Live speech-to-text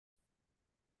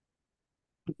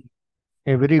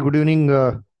A very good evening,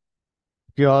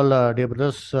 to all, dear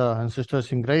brothers and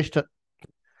sisters in Christ.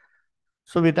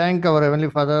 So we thank our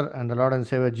Heavenly Father and the Lord and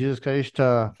Savior Jesus Christ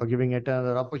for giving it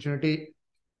another opportunity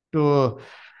to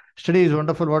study His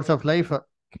wonderful words of life.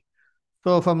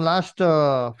 So from last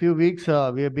few weeks,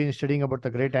 we have been studying about the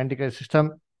great Antichrist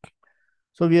system.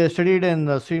 So we have studied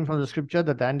and seen from the Scripture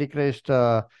that the Antichrist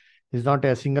is not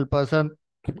a single person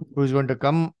who is going to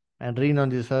come and reign on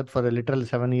this earth for a literal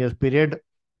 7 years period.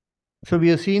 So we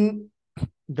have seen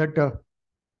that.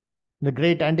 The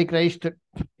great Antichrist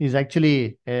is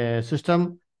actually a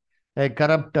system, a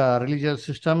corrupt religious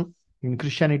system in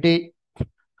Christianity,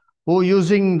 who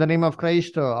using the name of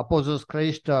Christ opposes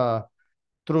Christ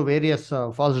through various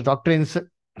false doctrines.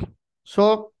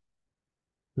 So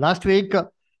last week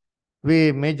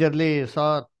we majorly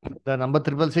saw the number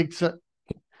 666.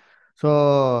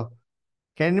 So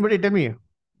can anybody tell me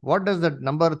what does that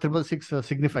number 666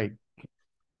 signify?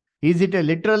 Is it a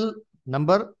literal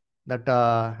number that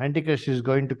Antichrist is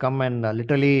going to come and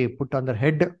literally put on their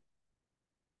head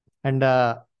and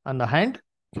on the hand?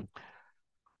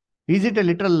 Is it a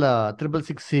literal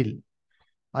 666 seal?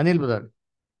 Anil brother.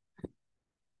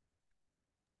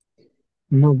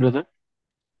 No, brother.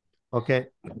 Okay.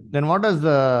 Then what does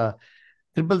the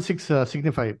 666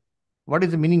 signify? What is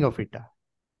the meaning of it?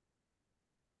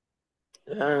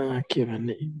 के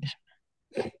भन्ने English.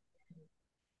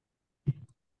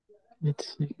 It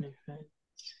signifies.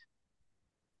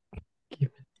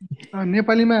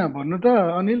 नेपालीमा भन्नु त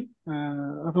अनिल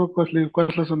अथवा कसले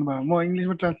सुन्नुभयो म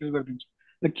इङ्ग्लिसमा ट्रान्सलेट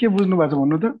गरिदिन्छु के बुझ्नु भएको छ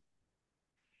भन्नु त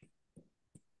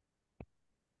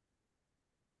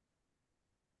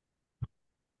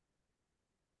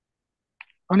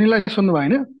अनिललाई सुन्नु भयो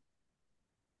होइन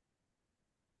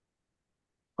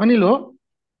अनिल हो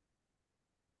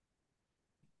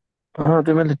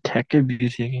त्यो मैले ठ्याक्कै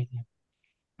बिर्सेँ कि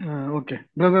okay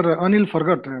brother Anil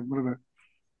फरगट brother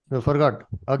You forgot.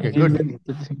 Okay, good.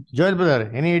 Joel brother,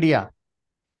 any idea?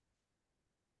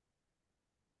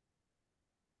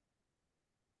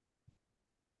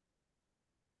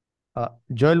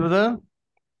 Joel brother?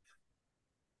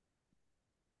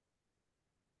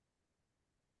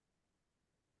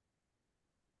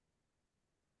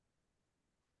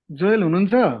 Joel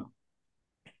हुनुहुन्छ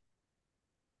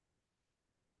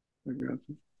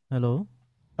Hello.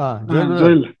 Joel brother.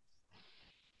 Joel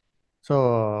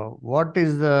So what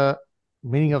is the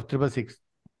meaning of 666?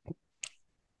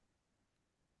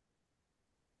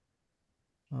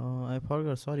 I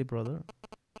forgot. Sorry, brother.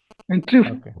 Okay.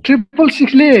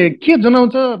 666 ले के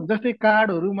जनाउँछ जस्तै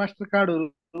कार्डहरू मास्टर कार्डहरू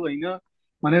होइन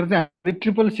भनेर चाहिँ हामीले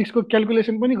 666 को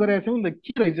क्याल्कुलेसन पनि गरेका थियौँ नि त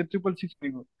के रहेछ 666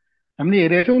 भनेको हामीले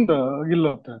हेरेका थियौँ नि त अघिल्लो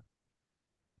हप्ता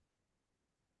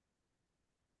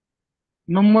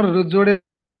नम्बरहरू जोडेर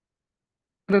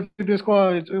त्यसको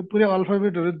पुरै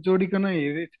अल्फाबेटहरू जोडिकन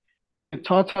हेरे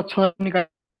 666 निकाल्यो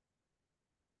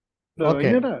Okay.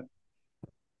 होइन त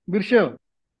बिर्स्यो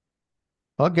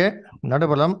Okay, not a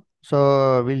problem.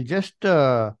 So we'll just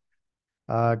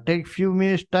take few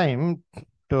minutes time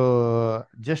to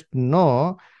just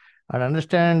know and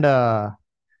understand the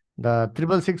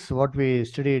 666 what we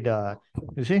studied,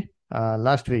 you see,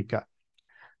 last week.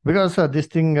 Because this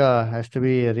thing has to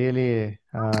be really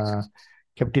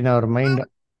kept in our mind.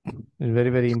 It's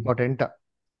very, very important.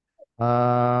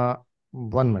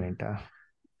 1 minute.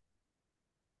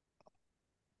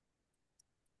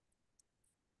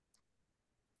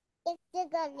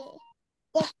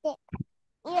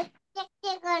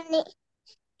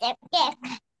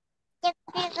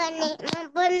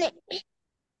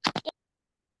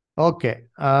 Okay.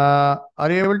 Are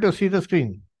you able to see the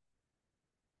screen?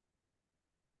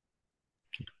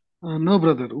 No,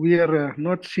 brother. We are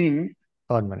not seeing.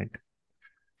 1 minute.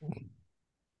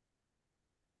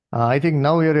 I think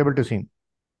now you're able to see.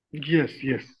 Yes,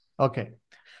 yes. Okay.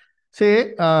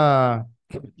 Say,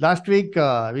 last week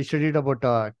we studied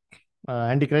about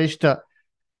Antichrist,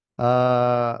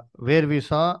 where we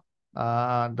saw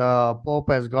the Pope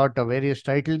has got various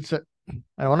titles,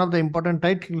 and one of the important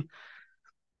titles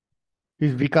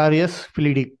is Vicarius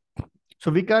Filii.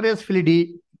 So Vicarius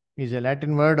Filii is a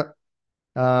Latin word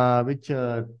which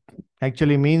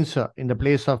actually means in the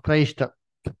place of Christ.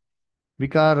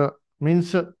 Vicar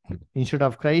means instead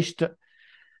of Christ.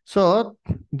 So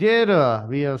there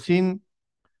we have seen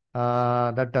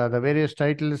that the various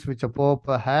titles which a Pope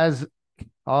has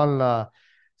all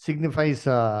signifies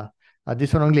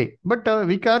this one only. But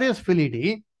Vicarius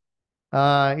Filii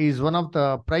is one of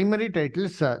the primary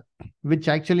titles which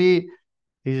actually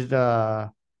is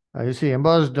the, you see,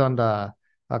 embossed on the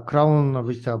crown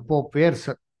which the Pope wears.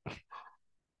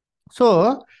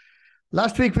 So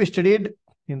last week we studied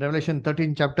in Revelation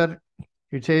 13 chapter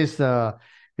It says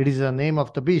it is the name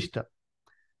of the beast.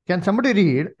 Can somebody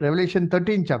read Revelation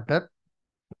 13 chapter?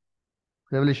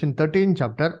 Revelation 13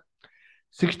 chapter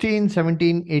 16,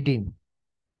 17, 18.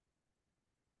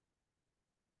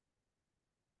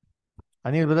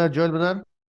 Anil brother, Joel brother.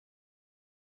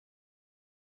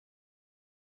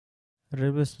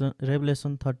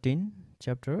 Revelation 13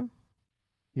 chapter.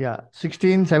 Yeah,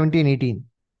 16, 17, 18.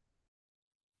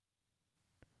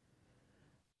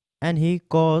 And he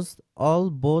caused all,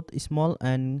 both small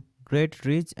and great,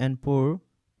 rich and poor,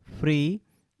 free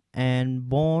and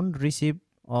bond, receive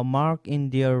a mark in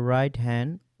their right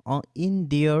hand, or in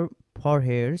their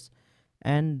foreheads,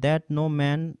 and that no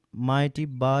man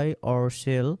might buy or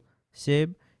sell,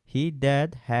 save he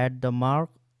that had the mark,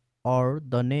 or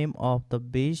the name of the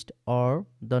beast, or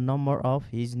the number of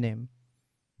his name.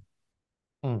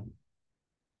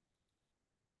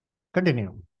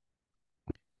 Continue.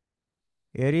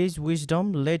 Here is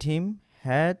wisdom, let him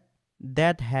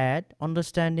that had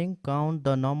understanding count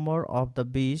the number of the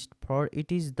beast, for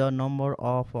it is the number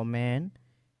of a man,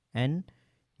 and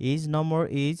his number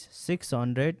is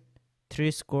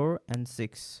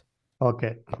 666.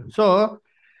 Okay. So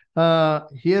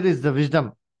here is the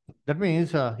wisdom. That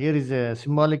means here is a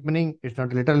symbolic meaning. It's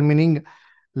not literal meaning.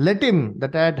 Let him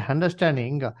that had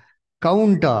understanding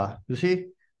count. You see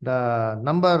the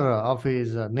number of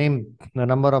his name, the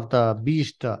number of the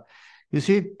beast. You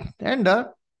see, and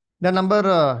the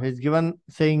number is given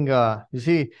saying. You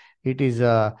see, it is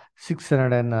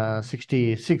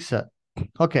 666.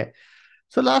 Okay.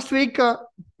 So last week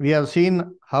we have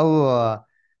seen how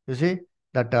you see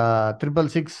that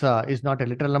 666 is not a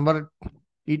literal number.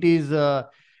 It is the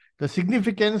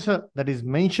significance that is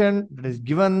mentioned, that is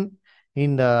given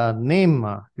in the name,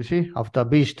 you see, of the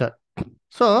beast.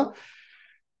 So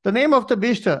the name of the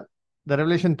beast, the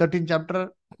Revelation 13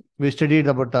 chapter, we studied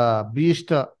about the beast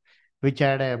which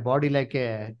had a body like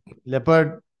a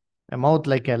leopard, a mouth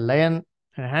like a lion,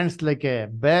 and hands like a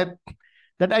bear.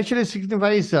 That actually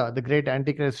signifies the great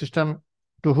Antichrist system,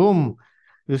 to whom,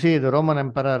 you see, the Roman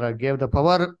Emperor gave the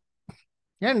power.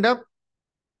 And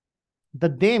the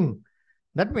name,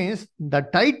 that means the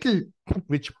title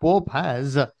which Pope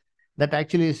has, that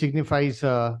actually signifies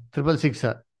 666.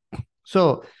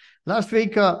 So last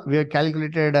week we have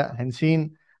calculated and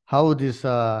seen how this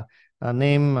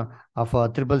name of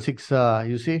 666,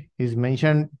 you see, is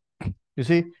mentioned. You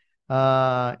see,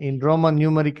 in Roman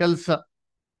numericals,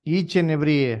 each and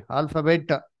every alphabet,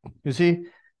 you see,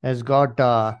 has got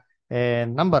a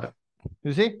number.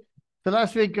 You see, so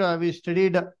last week we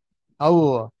studied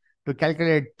how to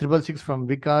calculate 666 from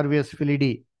Vicarius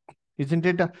Filii, isn't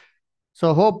it?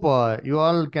 So hope you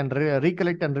all can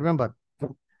recollect and remember.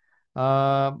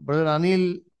 Brother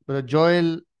Anil, Brother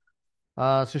Joel,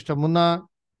 Sister Munna,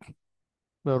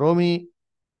 Brother Romi,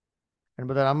 and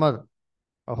Brother Amar.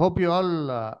 I hope you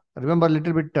all remember a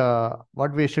little bit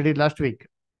what we studied last week.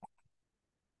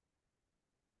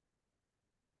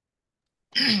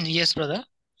 Yes, brother.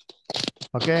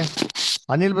 Okay.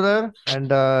 Anil brother and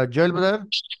Joel brother.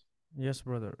 Yes,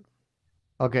 brother.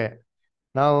 Okay.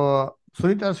 Now,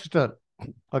 Sunita sister.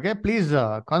 Okay, please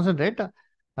concentrate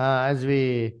as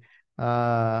we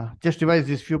just revise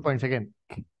these few points again.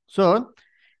 So,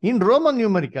 in Roman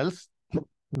numericals,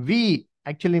 V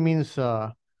actually means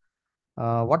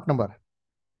what number?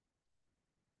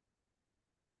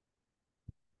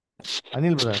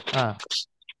 Anil brother.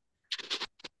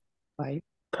 5.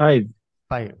 5.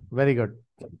 5. Very good.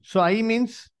 So, I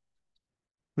means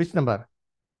which number?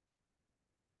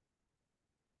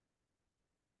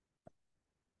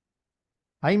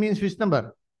 I means which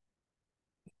number?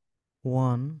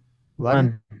 1.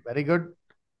 1. Very good.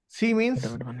 C means?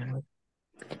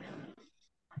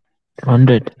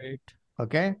 100.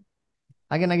 Okay.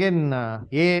 Again,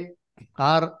 A,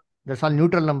 R, that's all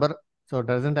neutral number. So, it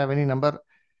doesn't have any number.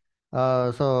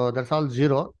 So, that's all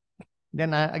 0.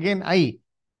 Then again, I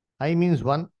means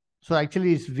 1. So,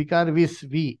 actually, it's vicar vis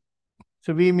V.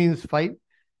 So, V means 5.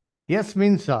 S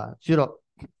means 0. So,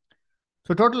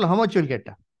 total, how much you'll get?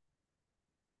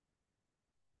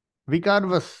 Vicar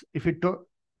was, if you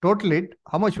total it,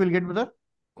 how much will get with that?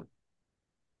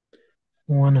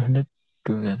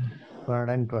 112.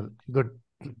 112. Good.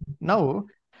 Now,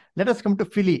 let us come to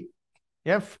Philly.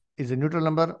 F is a neutral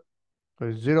number.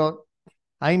 So 0.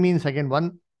 I means again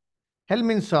 1. L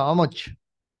means how much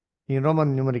in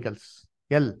Roman numericals?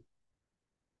 L.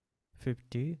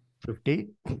 50. 50.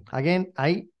 Again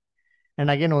I. And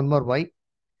again one more Y.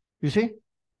 You see?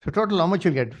 So total how much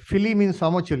you'll get? Philly means how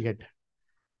much you'll get?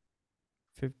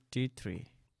 53.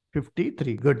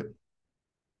 53. Good.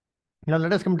 Now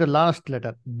let us come to the last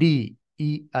letter. D.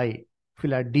 E. I.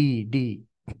 Phila D. D.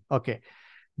 Okay.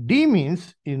 D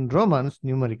means in Romans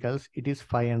numericals, it is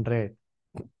 500.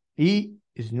 E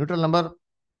is neutral number,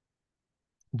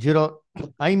 0.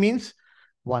 I means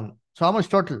 1. So how much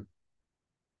total?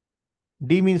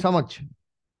 D means how much?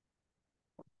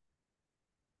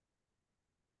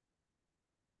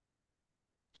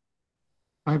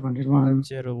 501.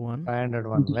 501.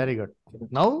 501. Very good.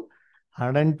 Now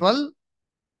 112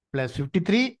 plus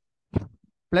 53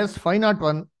 plus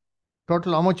 501.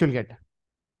 Total how much you'll get?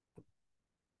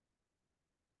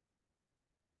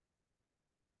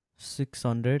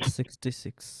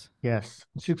 666. Yes,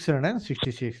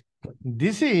 666.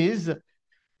 This is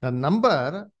the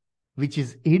number which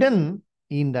is hidden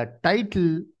in the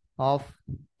title of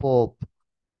Pope.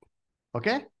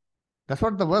 Okay? That's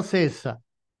what the verse says.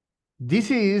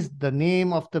 This is the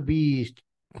name of the beast.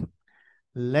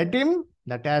 Let him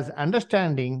that has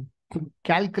understanding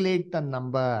calculate the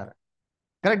number.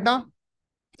 Correct now?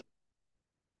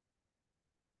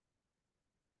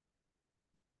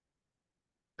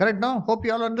 Correct now? Hope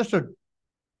you all understood.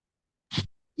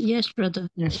 Yes, brother.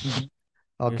 Yes, brother.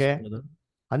 Okay. Yes, brother.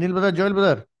 Anil brother, Joel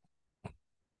brother,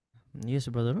 Yes,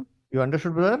 brother. you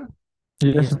understood, brother?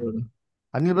 Yes, brother.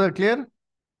 Anil brother, clear?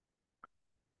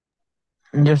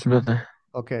 yes, brother.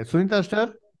 Okay. Sunita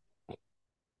sister?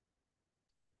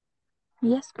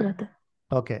 Yes, brother.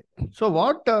 Okay. So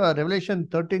what Revelation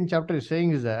 13 chapter is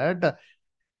saying is that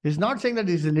it's not saying that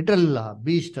it's a little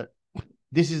beast.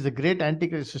 This is the great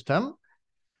antichrist system.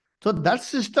 So that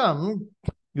system,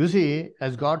 you see,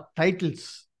 has got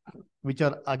titles which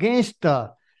are against,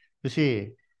 you see,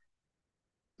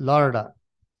 Lord.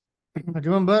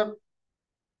 Remember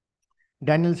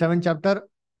Daniel 7 chapter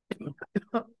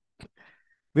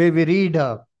where we read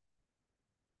that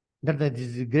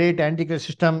this great antichrist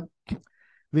system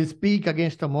will speak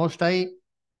against the Most High.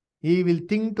 He will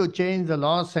think to change the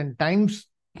laws and times.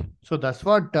 So that's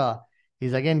what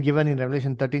is again given in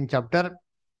Revelation 13 chapter.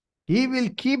 He will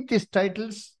keep these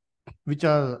titles which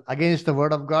are against the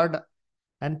word of God,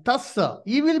 and thus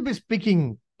he will be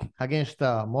speaking against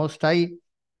the Most High,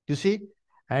 you see.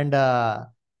 And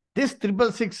this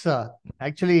 666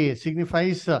 actually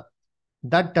signifies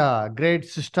that great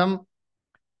system.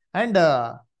 And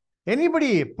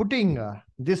anybody putting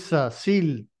this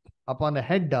seal upon the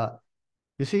head,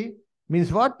 you see,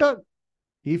 means what?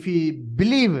 If we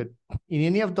believe in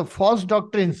any of the false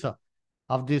doctrines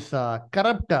of this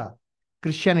corrupt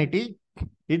Christianity,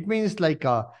 it means like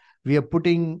we are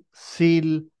putting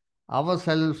seal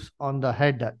ourselves on the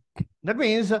head. That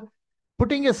means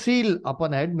putting a seal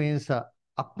upon head means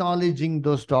acknowledging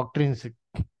those doctrines,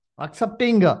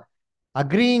 accepting,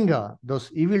 agreeing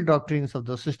those evil doctrines of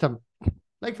the system.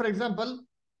 Like for example,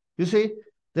 you see,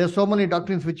 there are so many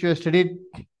doctrines which you have studied,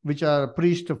 which are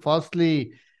preached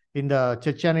falsely in the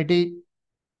Christianity,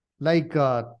 like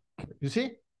you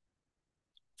see,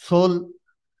 soul.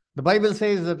 The Bible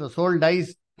says that the soul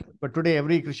dies, but today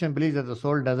every Christian believes that the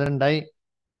soul doesn't die.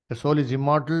 The soul is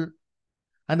immortal.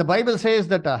 And the Bible says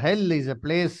that hell is a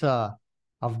place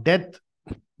of death,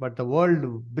 but the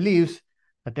world believes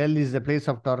that hell is a place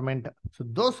of torment. So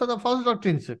those are the false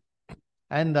doctrines.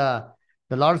 And the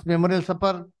Lord's Memorial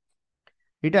Supper,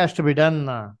 it has to be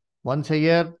done once a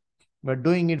year. We're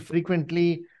doing it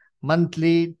frequently,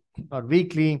 monthly or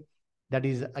weekly. That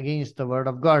is against the word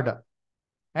of God.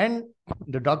 And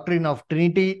the doctrine of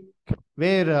Trinity,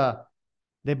 where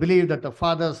they believe that the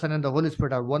Father, Son, and the Holy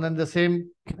Spirit are one and the same,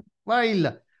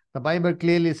 while the Bible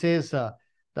clearly says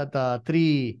that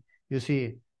three, you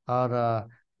see, are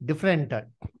different.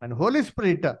 And Holy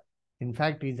Spirit, in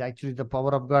fact, is actually the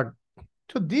power of God.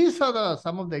 So these are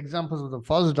some of the examples of the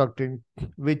false doctrine,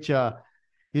 which,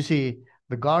 you see,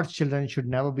 the God's children should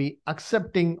never be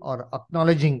accepting or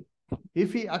acknowledging.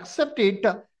 If we accept it,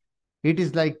 it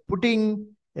is like putting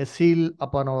a seal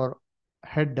upon our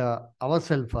head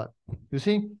ourselves, you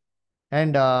see.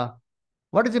 And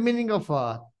what is the meaning of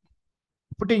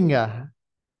putting a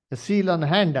seal on the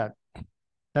hand?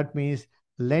 That means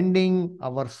lending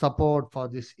our support for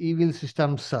these evil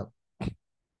systems,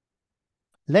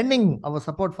 lending our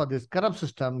support for these corrupt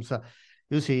systems,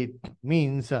 you see,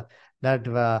 means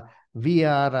that we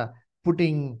are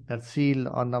putting that seal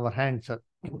on our hands.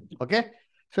 Okay,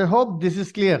 so I hope this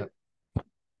is clear.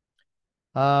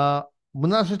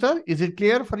 Munna sister, is it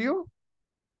clear for you?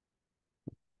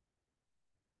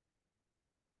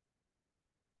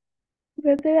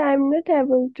 Brother, I'm not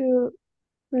able to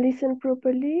listen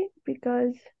properly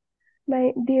because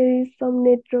there is some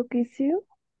network issue.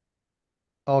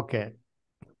 Okay.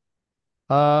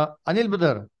 Anil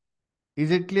brother,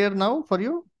 is it clear now for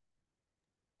you?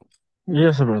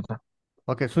 Yes, brother.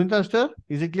 Okay, Sunita sister,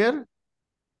 is it clear?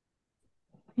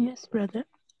 Yes, brother.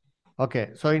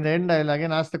 Okay, so in the end, I'll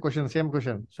again ask the question, same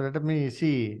question. So let me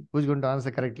see who's going to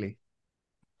answer correctly.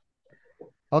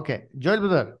 Okay, Joel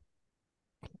brother,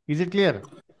 is it clear?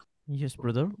 Yes,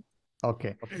 brother.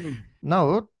 Okay.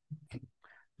 Now,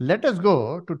 let us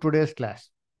go to today's class.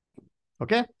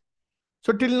 Okay.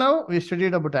 So till now, we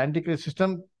studied about the Antichrist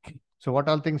system. So what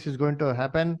all things is going to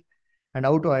happen and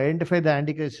how to identify the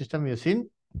Antichrist system we have seen.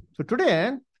 So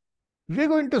today, we are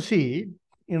going to see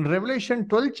in Revelation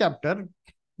 12 chapter,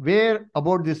 where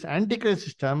about this Antichrist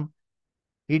system,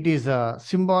 it is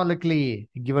symbolically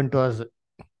given to us.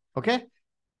 Okay.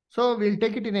 So we'll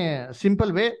take it in a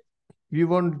simple way. We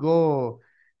won't go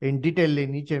in detail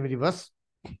in each and every verse.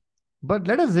 But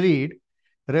let us read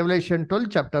Revelation 12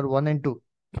 chapter 1 and 2.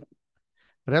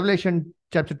 Revelation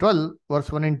chapter 12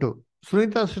 verse 1 and 2.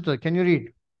 Sunita sister, can you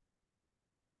read?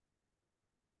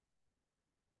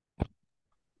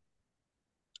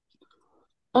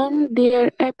 And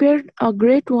there appeared a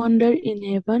great wonder in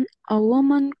heaven, a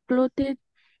woman clothed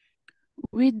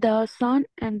with the sun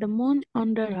and the moon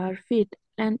under her feet,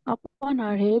 and upon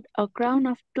her head a crown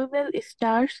of 12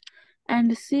 stars.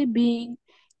 And she, being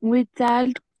with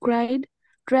child, cried,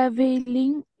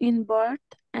 travailing in birth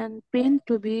and pain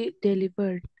to be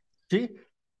delivered. See,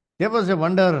 there was a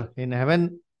wonder in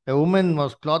heaven. A woman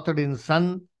was clothed in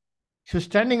sun. She was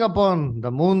standing upon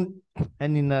the moon,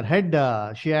 and in her head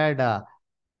she had a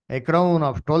crown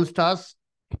of 12 stars.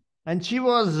 And she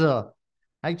was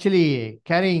actually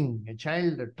carrying a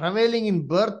child, travailing in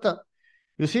birth.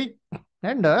 You see,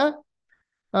 and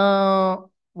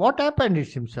what happened, it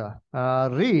seems?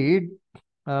 Read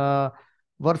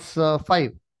verse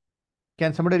 5.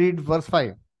 Can somebody read verse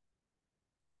 5?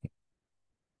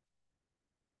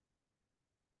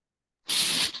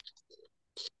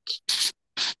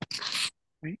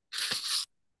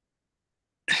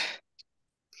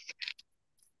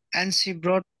 And she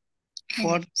brought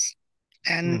forth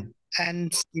and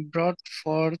she brought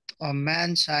forth a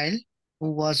man child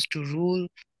who was to rule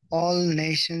all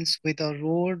nations with a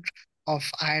rod of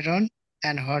iron,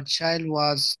 and her child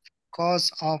was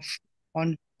cause of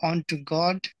unto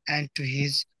God and to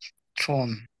his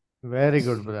throne. Very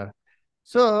good, brother.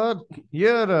 So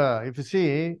here, if you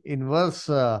see in verse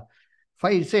 5,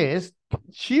 it says,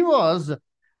 she was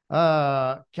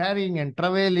carrying and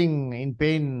travailing in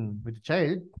pain with the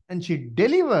child, and she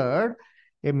delivered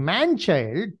a man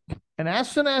child. And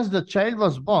as soon as the child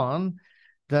was born,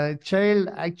 the child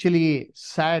actually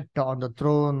sat on the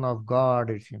throne of God,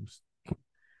 it seems.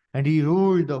 And he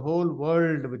ruled the whole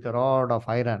world with a rod of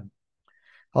iron.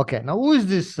 Okay, now who is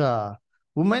this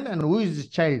woman and who is this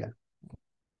child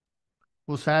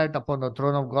who sat upon the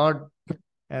throne of God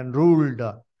and ruled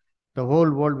the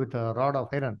whole world with a rod of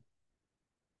iron?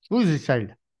 Who is this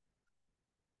child?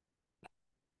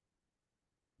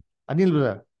 Anil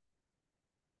brother,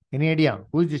 any idea?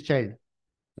 Who is this child?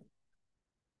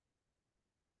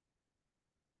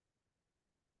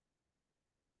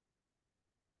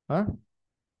 Huh?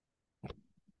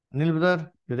 Anil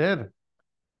brother, you there?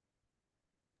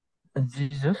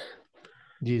 Jesus.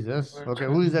 Jesus. Okay,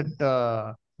 who is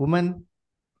that woman?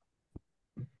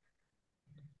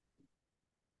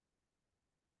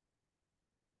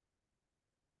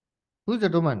 Who is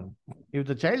that woman? If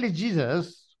the child is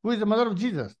Jesus, who is the mother of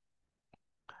Jesus?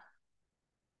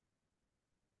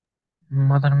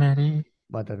 Mother Mary.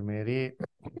 Mother Mary.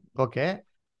 Okay.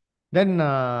 Then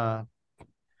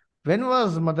when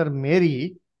was Mother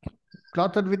Mary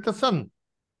clothed with the sun?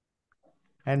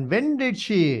 And when did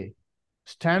she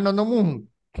stand on the moon?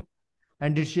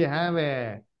 And did she have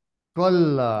a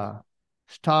 12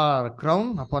 star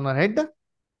crown upon her head?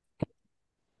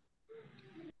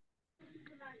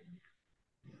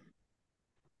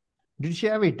 Did she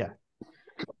have it?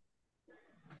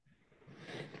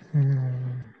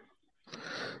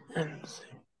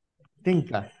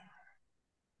 Think.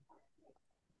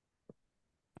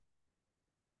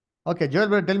 Okay, Joel,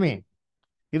 brother, tell me.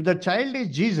 If the child is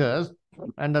Jesus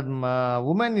and the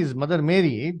woman is Mother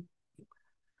Mary,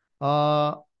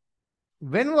 when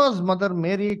was Mother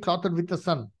Mary clothed with the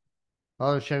sun?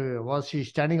 Or was she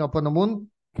standing upon the moon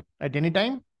at any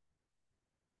time?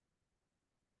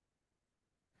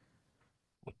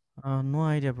 No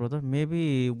idea, brother.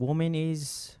 Maybe woman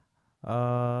is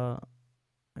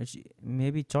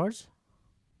maybe church.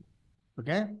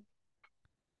 Okay.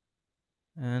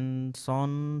 And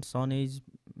son is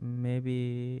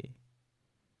maybe.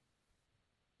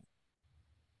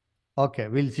 Okay,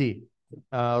 we'll see.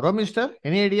 Romister,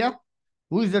 any idea?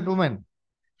 Who is that woman?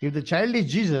 If the child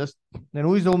is Jesus, then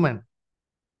who is the woman?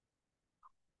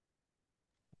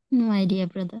 No idea,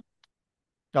 brother.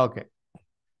 Okay.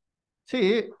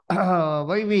 See,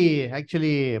 why we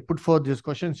actually put forth these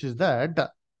questions is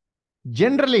that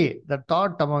generally the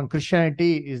thought among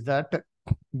Christianity is that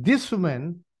this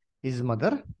woman is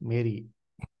Mother Mary.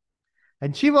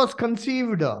 And she was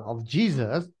conceived of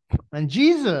Jesus. And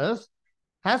Jesus,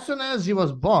 as soon as he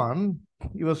was born,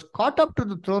 he was caught up to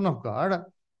the throne of God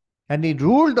and he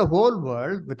ruled the whole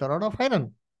world with a rod of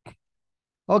iron.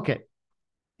 Okay.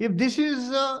 If this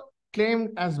is claimed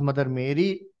as Mother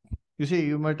Mary, you see,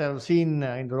 you might have seen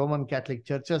in the Roman Catholic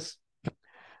churches,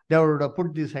 they would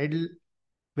put this idol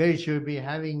where she will be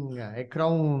having a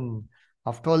crown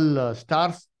of 12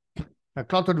 stars,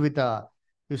 clothed with a,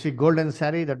 you see, golden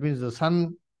saree. That means the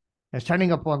sun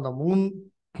standing upon the moon,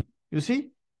 you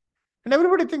see. And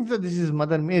everybody thinks that this is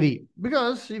Mother Mary.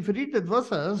 Because if you read the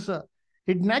verses,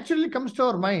 it naturally comes to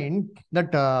our mind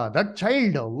that that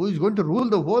child who is going to rule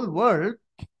the whole world,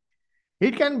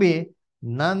 it can be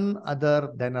none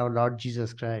other than our Lord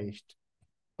Jesus Christ.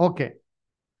 Okay.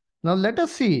 Now let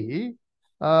us see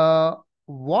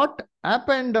what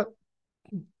happened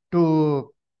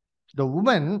to the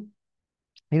woman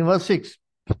in verse 6.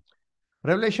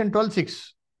 Revelation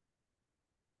 12:6.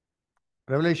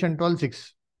 Revelation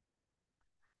 12:6.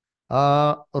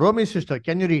 Romy sister,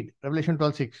 can you read Revelation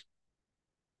 12:6?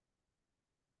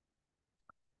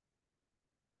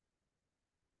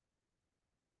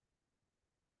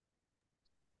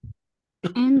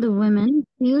 And the women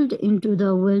fled into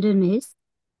the wilderness,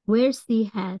 where she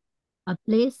had a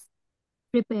place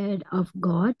prepared of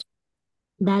God,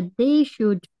 that they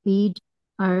should feed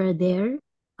her there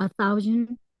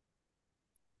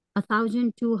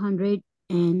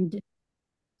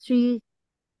 1,203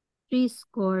 days.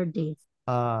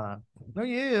 Now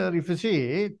here, if you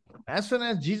see, as soon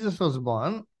as Jesus was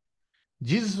born,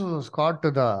 Jesus was called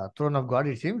to the throne of God,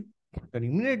 it seems. Then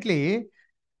immediately,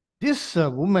 this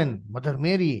woman, Mother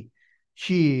Mary,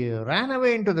 she ran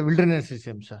away into the wilderness, it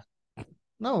seems.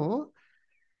 Now,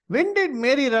 when did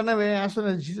Mary run away as soon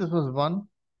as Jesus was born?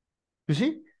 You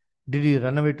see, did he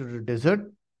run away to the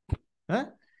desert? Huh?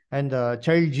 And the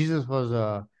child Jesus was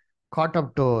caught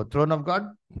up to throne of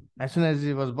God as soon as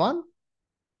he was born?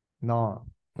 No.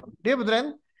 Dear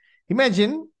brethren,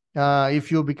 imagine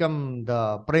if you become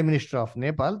the Prime Minister of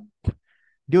Nepal,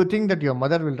 do you think that your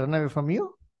mother will run away from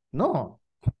you? No.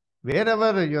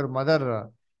 Wherever your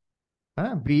mother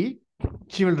be,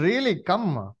 she will really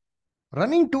come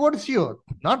running towards you,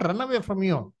 not run away from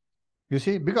you. You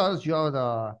see, because you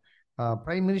are the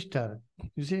Prime Minister.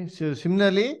 You see, so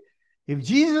similarly, if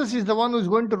Jesus is the one who is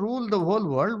going to rule the whole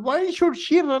world, why should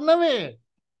she run away?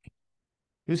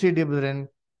 You see, dear brethren,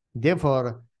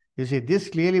 therefore, you see, this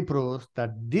clearly proves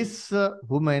that this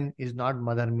woman is not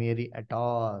Mother Mary at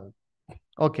all.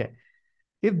 Okay.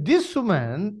 If this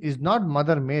woman is not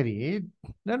Mother Mary,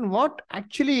 then what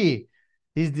actually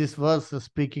is this verse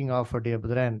speaking of, dear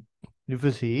brethren? If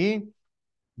you see,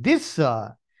 this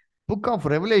book of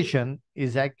Revelation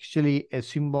is actually a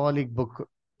symbolic book.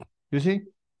 You see,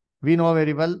 we know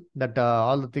very well that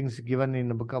all the things given in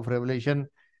the book of Revelation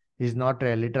is not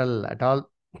a literal at all.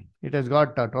 It has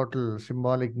got a total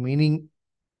symbolic meaning.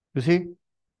 You see,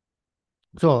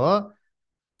 so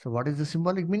what is the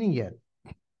symbolic meaning here?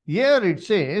 Here it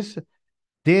says,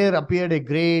 there appeared a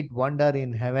great wonder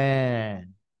in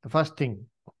heaven. The first thing,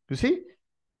 you see,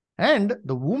 and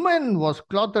the woman was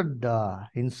clothed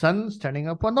in sun standing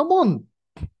upon the moon.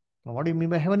 Now, what do you mean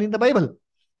by heaven in the Bible?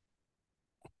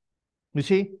 You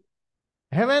see,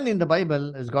 heaven in the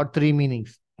Bible has got three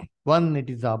meanings. One, it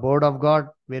is the abode of God,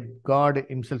 where God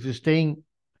himself is staying.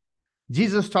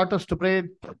 Jesus taught us to pray,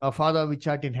 our Father which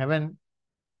art in heaven.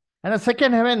 And the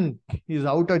second heaven is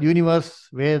the outer universe,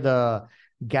 where the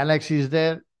galaxy is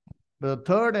there. The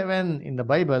third heaven in the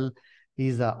Bible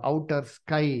is the outer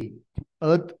sky,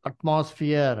 earth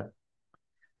atmosphere.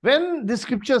 When the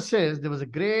scripture says there was a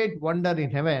great wonder in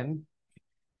heaven,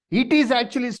 it is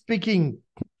actually speaking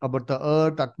about the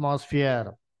earth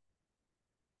atmosphere.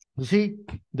 You see,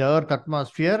 the earth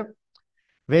atmosphere,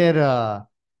 where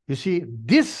you see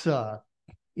this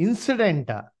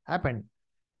incident happened.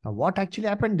 Now, what actually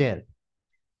happened there?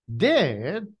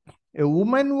 There, a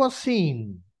woman was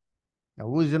seen. Now,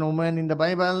 who is a woman in the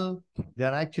Bible?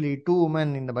 There are actually two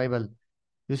women in the Bible.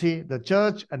 You see, the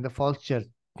church and the false church.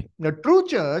 The true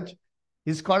church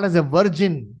is called as a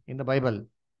virgin in the Bible,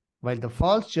 while the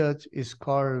false church is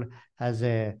called as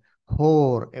a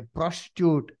whore, a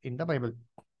prostitute in the Bible.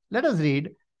 Let us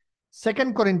read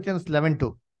 2 Corinthians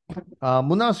 11:2.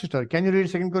 Muna sister, can you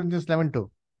read 2 Corinthians 11:2?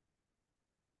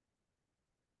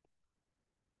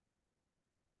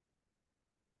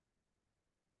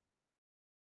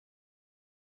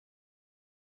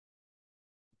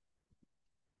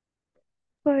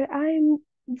 For I am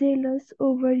jealous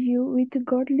over you with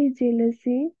godly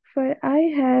jealousy, for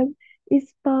I have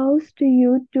espoused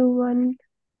you to one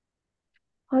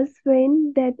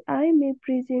husband, that I may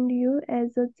present you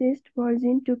as a chaste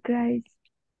virgin to Christ.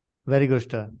 Very good,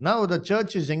 sir. Now the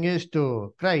church is engaged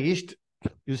to Christ.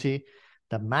 You see,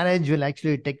 the marriage will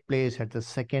actually take place at the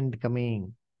second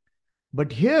coming.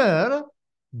 But here,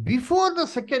 before the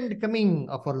second coming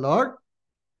of our Lord,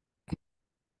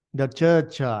 the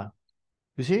church,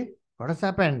 you see, what has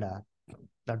happened?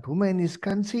 That woman is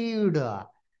conceived.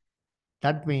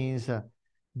 That means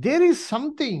there is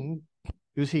something,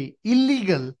 you see,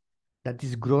 illegal that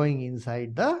is growing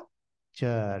inside the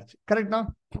church. Correct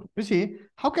now? You see,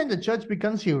 how can the church be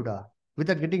conceived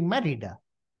without getting married?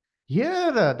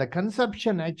 Here, the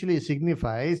conception actually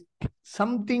signifies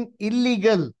something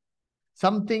illegal,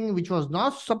 something which was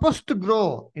not supposed to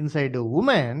grow inside a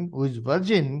woman who is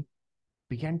virgin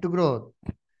began to grow.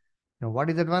 Now, what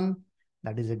is that one?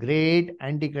 That is a great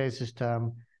antichrist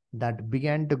system that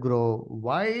began to grow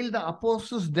while the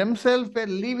apostles themselves were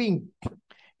living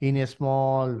in a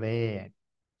small way.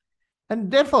 And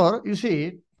therefore, you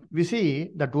see, we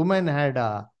see that woman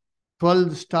had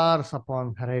 12 stars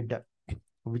upon her head.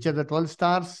 Which are the 12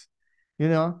 stars? You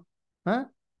know, huh?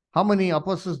 How many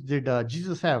apostles did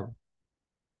Jesus have?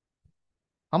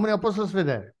 How many apostles were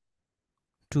there?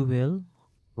 12.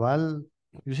 Well,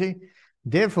 you see,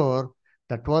 therefore,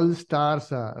 the 12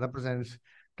 stars represents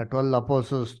the 12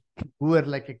 apostles who were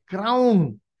like a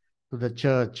crown to the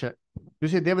church. You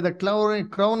see, they were the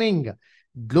crowning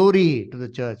glory to the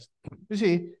church. You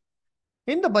see,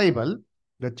 in the Bible,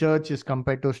 the church is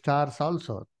compared to stars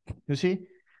also. You see,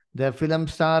 the film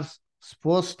stars,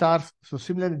 sports stars. So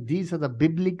similarly, these are the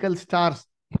biblical stars,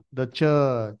 the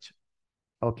church.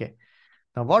 Okay.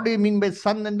 Now, what do you mean by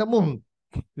sun and the moon?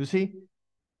 You see,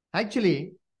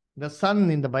 actually, the sun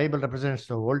in the Bible represents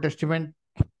the Old Testament,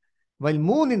 while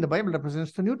moon in the Bible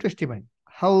represents the New Testament.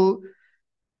 How?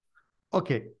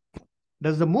 Okay.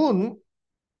 Does the moon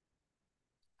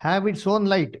have its own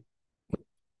light?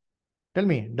 Tell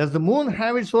me, does the moon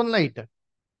have its own light?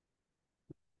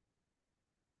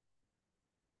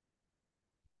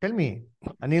 Tell me.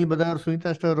 Anil Badar,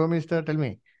 Sunita Star, Romi Star, tell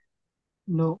me.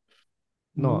 No.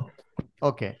 No.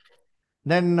 Okay.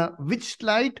 Then which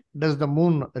light does the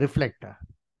moon reflect?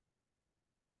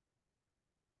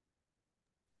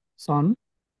 Sun.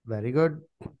 Very good.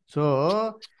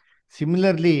 So,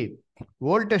 similarly,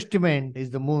 Old Testament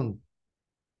is the moon.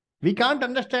 We can't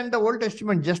understand the Old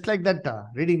Testament just like that,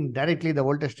 reading directly the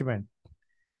Old Testament.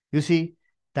 You see,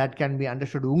 that can be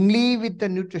understood only with the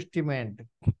New Testament.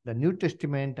 The New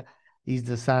Testament is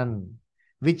the sun,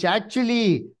 which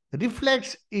actually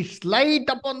reflects its light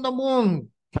upon the moon,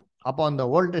 upon the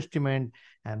Old Testament,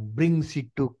 and brings it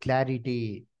to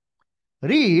clarity.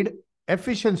 Read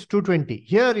Ephesians 2:20.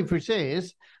 Here, if it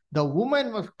says, the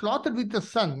woman was clothed with the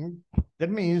sun, that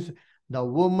means the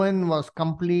woman was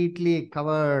completely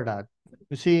covered.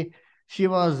 You see, she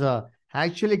was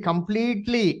actually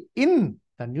completely in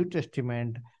the New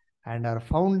Testament, and her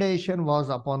foundation was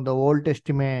upon the Old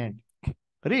Testament.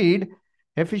 Read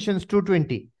Ephesians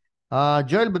 2:20.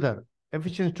 Joel brother,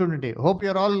 Ephesians 2:20. Hope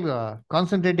you're all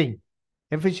concentrating.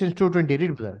 Ephesians 2:20.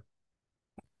 Read brother.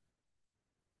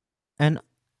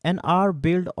 And are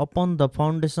built upon the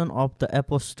foundation of the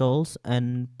apostles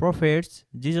and prophets,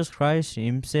 Jesus Christ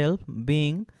himself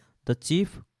being the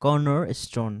chief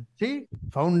cornerstone. See,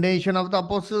 foundation of the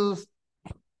apostles.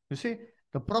 You see,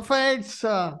 the prophets,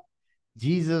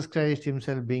 Jesus Christ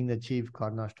himself being the chief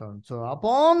cornerstone. So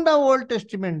upon the Old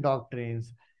Testament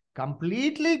doctrines,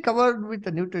 completely covered with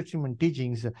the New Testament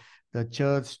teachings, the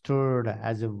church stood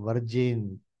as a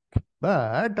virgin.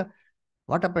 But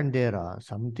what happened there?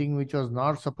 Something which was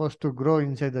not supposed to grow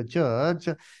inside the church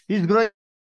is growing.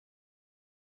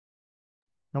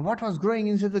 Now, what was growing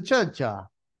inside the church? An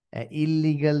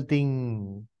illegal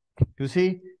thing. You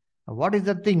see, what is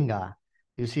the thing?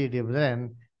 You see, dear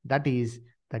brethren, that is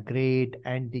the great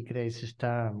antichrist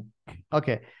system.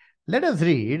 Okay, let us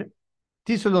read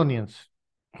Thessalonians.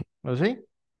 You see,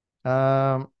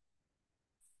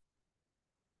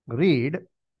 read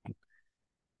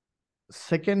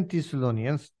 2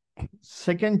 Thessalonians,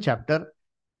 2nd chapter,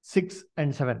 6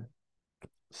 and 7.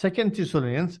 2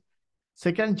 Thessalonians,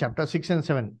 2nd chapter, 6 and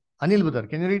 7. Anil Budar,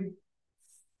 can you read?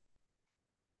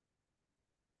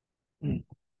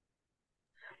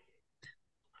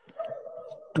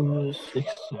 2, 6,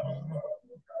 7.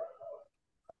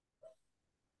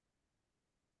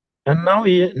 And now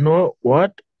ye know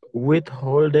what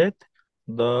withholdeth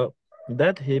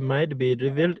that he might be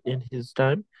revealed in his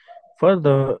time, for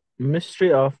the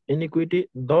mystery of iniquity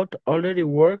doth already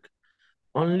work,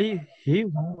 Only he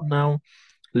who now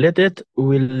letteth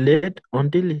will let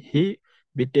until he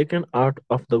be taken out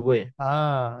of the way.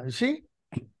 You see,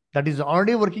 that is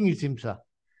already working, it seems.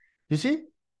 You see,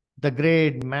 the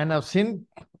great man of sin,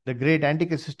 the great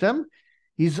antichrist system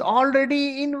is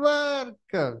already in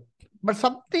work. But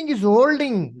something is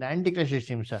holding the antichrist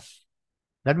system, sir.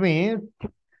 That means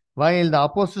while the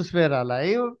apostles were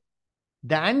alive,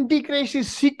 the antichrist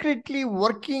is secretly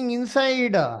working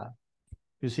inside.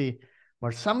 You see,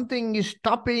 but something is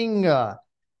stopping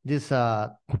this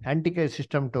antichrist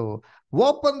system to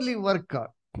openly work.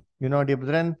 Dear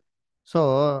brethren.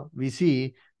 So we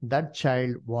see that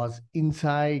child was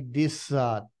inside this,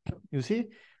 you see,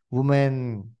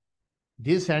 woman.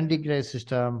 This antichrist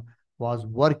system was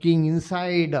working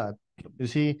inside, you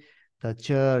see, the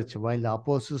church while the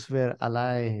apostles were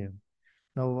alive.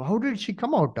 Now, how did she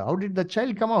come out? How did the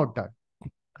child come out?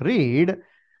 Read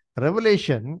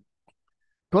Revelation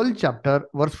 12 chapter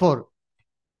verse 4.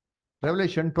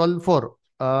 Revelation 12:4.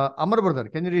 Amar brother,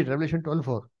 can you read Revelation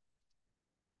 12:4?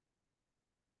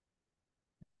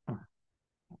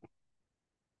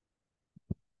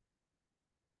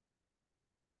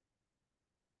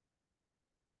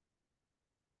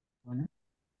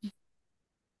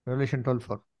 Revelation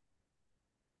 12:4.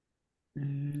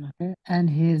 Okay. And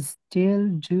his tail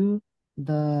drew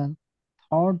the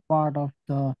third part of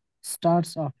the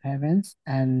stars of heavens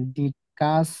and did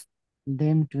cast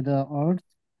them to the earth.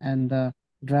 And the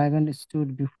dragon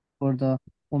stood before the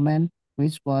woman,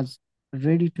 which was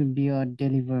ready to be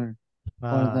delivered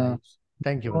for the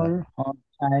Thank you, brother. her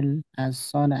child as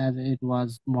soon as it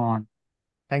was born.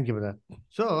 Thank you, brother.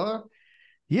 So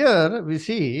here we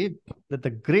see that the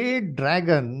great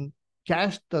dragon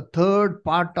cast the third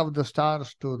part of the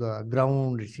stars to the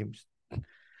ground, it seems.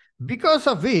 Because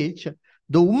of which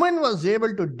the woman was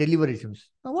able to deliver, it seems.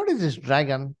 Now, what is this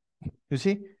dragon? You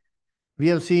see, we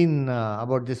have seen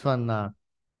about this one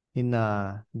in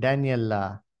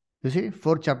Daniel, you see,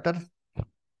 4th chapter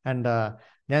and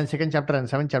then 2nd chapter and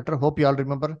 7th chapter. Hope you all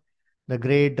remember the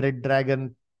great red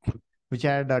dragon which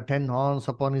had 10 horns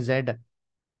upon his head.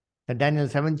 The Daniel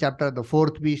 7th chapter, the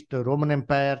fourth beast, the Roman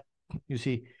Empire. You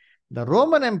see, the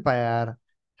Roman Empire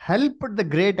helped the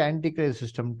great Antichrist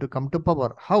system to come to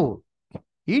power. How?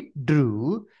 It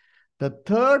drew the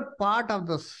third part of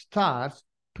the stars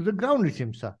to the ground, it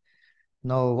seems.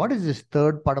 Now, what is this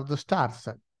third part of the stars?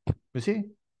 You see,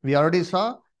 we already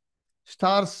saw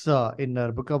stars in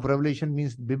the book of Revelation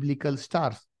means biblical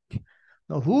stars.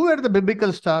 Now, who were the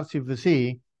biblical stars? If you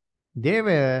see, they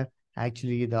were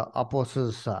actually the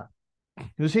apostles.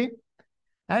 You see,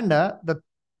 and the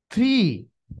three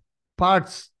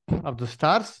parts of the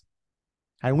stars,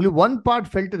 and only one part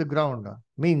fell to the ground.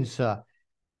 Means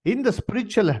in the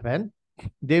spiritual heaven,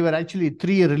 there were actually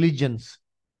three religions: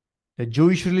 the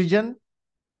Jewish religion,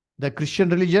 the Christian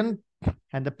religion,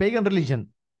 and the pagan religion.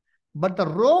 But the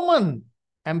Roman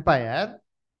Empire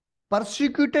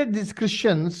persecuted these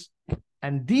Christians,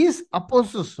 and these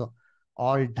apostles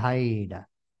all died.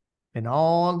 When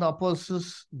all the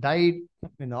apostles died,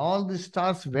 when all the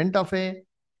stars went away,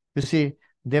 you see,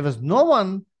 there was no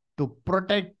one to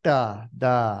protect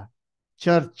the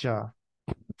church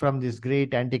from this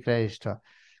great Antichrist.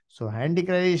 So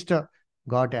Antichrist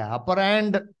got an upper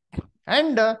hand,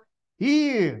 and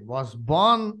he was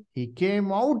born, he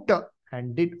came out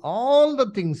and did all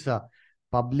the things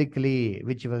publicly,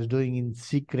 which he was doing in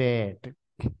secret.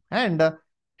 And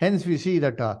hence we see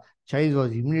that child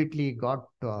was immediately got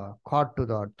caught to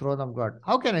the throne of God.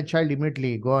 How can a child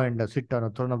immediately go and sit on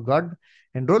the throne of God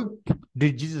and rule?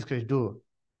 Did Jesus Christ do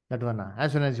that one?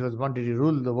 As soon as he was born, did he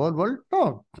rule the whole world?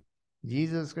 No.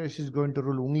 Jesus Christ is going to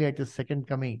rule only at his second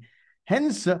coming.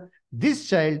 Hence, this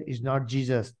child is not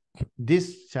Jesus.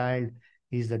 This child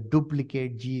is the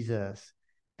duplicate Jesus.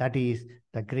 That is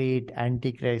the great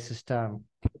Antichrist system.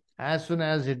 As soon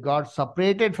as it got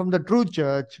separated from the true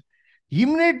church,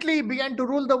 immediately began to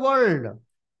rule the world.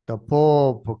 The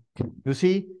Pope, you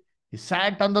see, he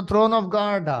sat on the throne of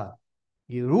God.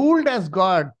 He ruled as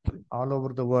God all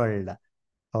over the world.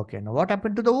 Okay, now what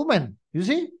happened to the woman? You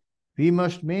see, we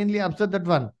must mainly observe that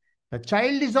one. The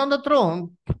child is on the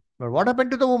throne, but what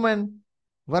happened to the woman?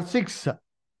 Verse 6.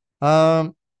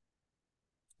 Verse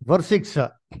 6.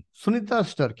 Sunita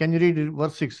Star, can you read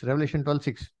verse 6, Revelation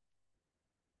 12:6?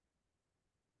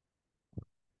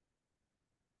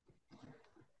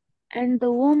 And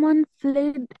the woman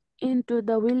fled into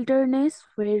the wilderness,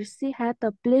 where she had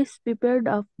a place prepared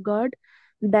of God,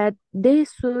 that they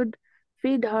should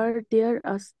feed her there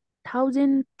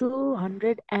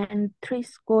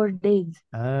 1,260 days.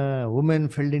 Woman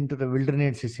fell into the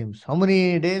wilderness, it seems. How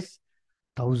many days?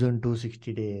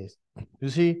 1,260 days. You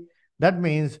see, That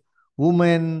means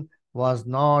woman was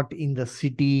not in the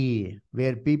city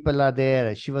where people are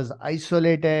there. She was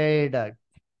isolated.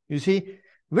 You see,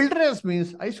 wilderness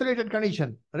means isolated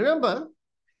condition. Remember,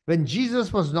 when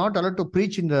Jesus was not allowed to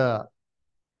preach in the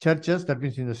churches, that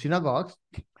means in the synagogues,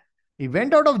 he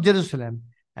went out of Jerusalem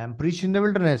and preached in the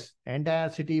wilderness.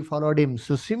 Entire city followed him.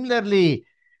 So similarly,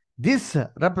 this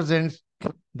represents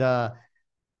the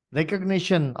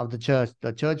recognition of the church.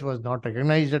 The church was not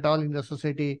recognized at all in the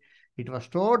society. It was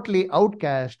totally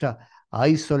outcast,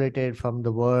 isolated from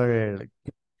the world.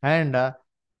 And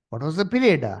what was the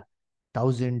period?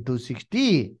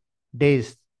 1260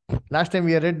 days. Last time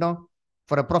we read now,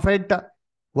 for a prophet,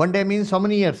 one day means how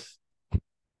many years?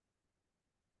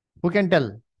 Who can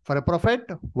tell? For a prophet,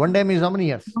 one day means how many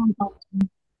years?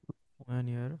 1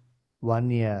 year. 1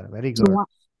 year. Very good.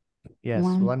 Yes,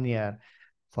 1 year.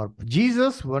 For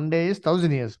Jesus, one day is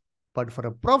 1,000 years. But for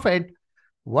a prophet,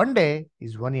 one day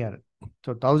is 1 year.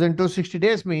 So 1260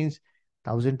 days means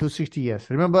 1260 years.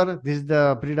 Remember, this is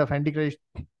the period of Antichrist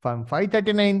from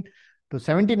 539 to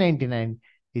 1799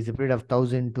 is a period of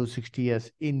 1260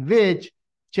 years in which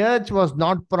church was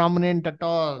not prominent at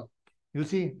all. You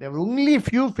see, there were only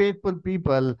few faithful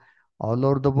people all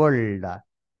over the world.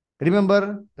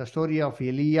 Remember the story of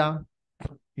Elijah?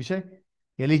 You say?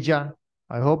 Elijah.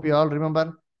 I hope you all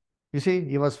remember. You see,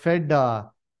 he was fed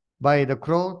by the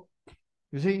crow,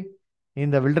 you see, in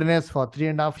the wilderness for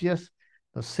 3.5 years.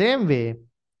 The same way,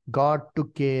 God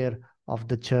took care of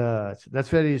the church.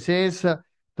 That's where he says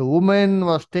the woman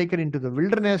was taken into the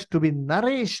wilderness to be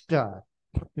nourished.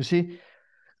 You see?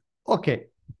 Okay,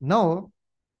 now,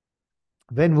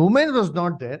 when woman was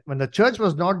not there, when the church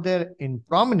was not there in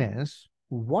prominence,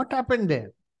 what happened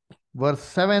there? Verse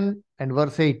 7 and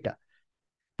verse 8.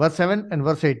 Verse 7 and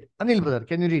verse 8. Anil brother,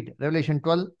 can you read Revelation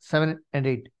 12, 7 and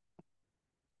 8?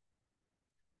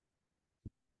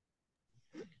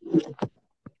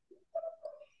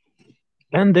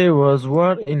 And there was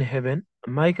war in heaven.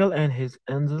 Michael and his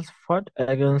angels fought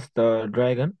against the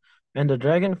dragon, and the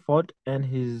dragon fought and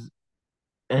his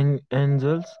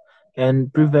angels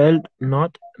and prevailed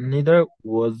not, neither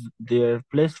was their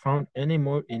place found any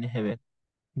more in heaven.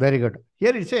 Very good.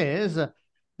 Here it says there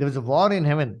was a war in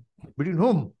heaven. Between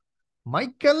whom?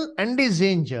 Michael and his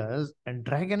angels and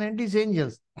dragon and his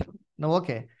angels. Now,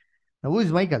 okay. Now, who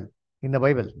is Michael in the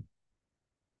Bible?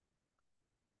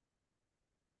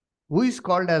 Who is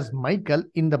called as Michael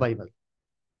in the Bible?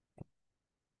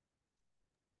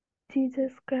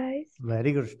 Jesus Christ.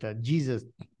 Very good, sister. Jesus.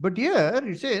 But here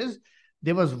it says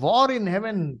there was war in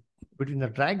heaven between the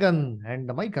dragon and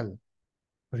the Michael.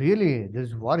 Really, there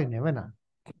is war in heaven.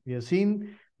 We have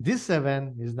seen this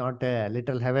heaven is not a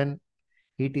little heaven.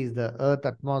 It is the earth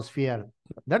atmosphere.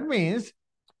 That means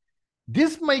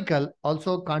this Michael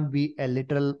also can't be a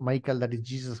little Michael, that is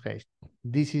Jesus Christ.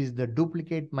 This is the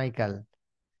duplicate Michael.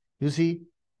 You see,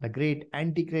 the great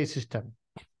Antichrist system.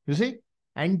 You see,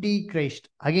 Antichrist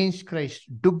against Christ,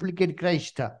 duplicate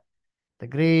Christ, the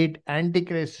great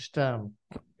Antichrist system.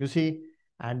 You see,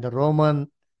 and the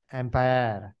Roman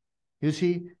Empire. You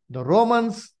see, the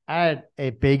Romans had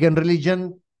a pagan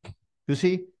religion. You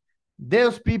see,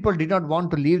 those people did not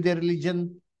want to leave their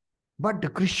religion,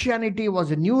 but Christianity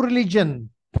was a new religion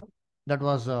that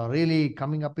was really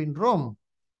coming up in Rome.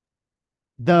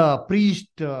 The priest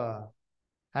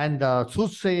and the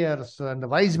soothsayers and the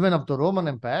wise men of the Roman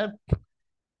Empire,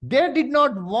 they did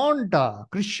not want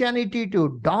Christianity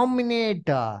to dominate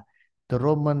the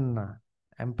Roman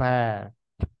Empire,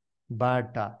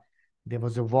 but there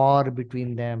was a war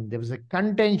between them. There was a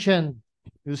contention,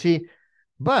 you see.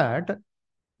 But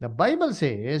the Bible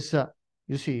says,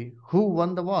 you see, who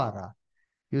won the war?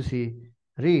 You see,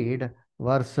 read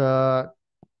verse 9.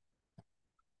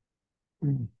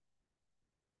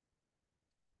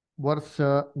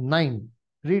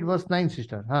 Read verse 9,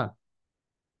 sister. Huh?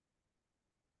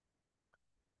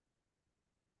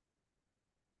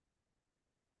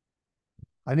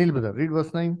 Anil brother, read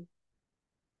verse 9.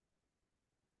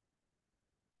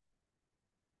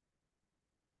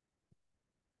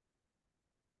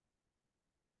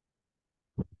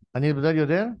 Anil brother, you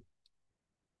there?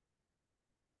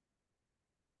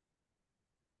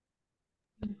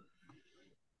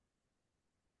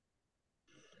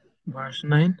 Verse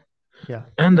 9. Yeah.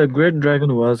 And the great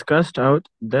dragon was cast out,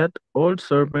 that old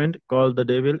serpent called the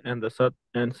devil and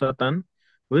Satan,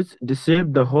 which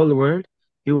deceived the whole world.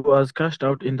 He was cast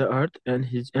out in the earth, and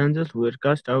his angels were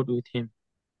cast out with him.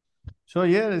 So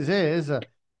here it says,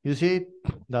 you see,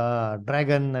 the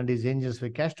dragon and his angels were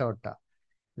cast out.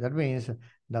 That means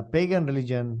the pagan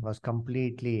religion was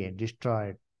completely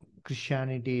destroyed.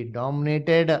 Christianity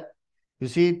dominated. You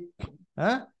see,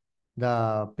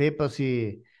 the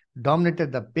papacy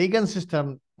dominated the pagan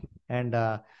system, and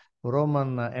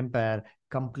Roman Empire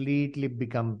completely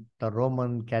become the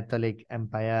Roman Catholic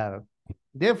Empire.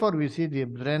 Therefore, we see the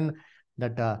brethren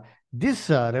that this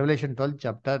Revelation 12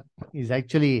 chapter is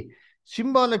actually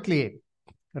symbolically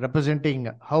representing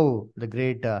how the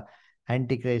great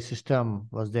Antichrist system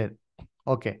was there.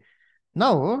 Okay.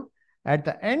 Now, at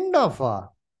the end of,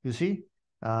 you see,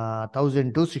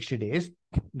 1260 days,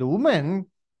 the woman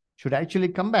should actually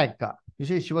come back. You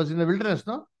see, she was in the wilderness,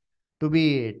 no? To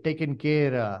be taken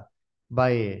care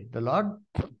by the Lord.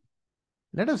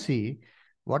 Let us see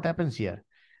what happens here.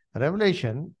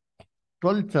 Revelation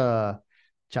 12th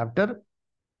chapter,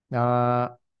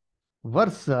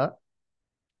 verse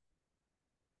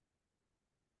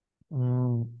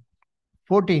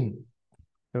 14.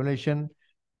 Revelation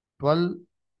 12,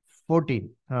 14.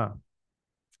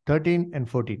 13 and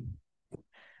 14.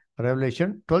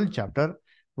 Revelation 12 chapter,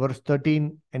 verse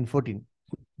 13 and 14.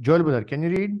 Joel brother, can you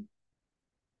read?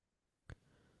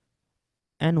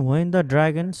 And when the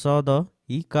dragon saw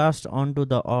he cast onto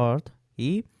the earth,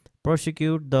 he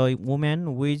persecuted the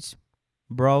woman which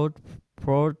brought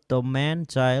forth the man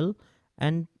child,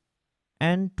 and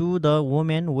to the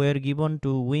woman were given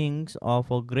two wings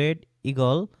of a great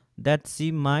eagle, that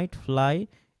she might fly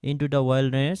into the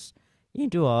wilderness,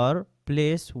 into her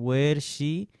place where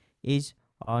she is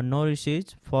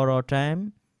nourished for a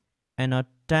time and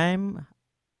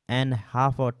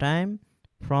half a time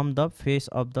from the face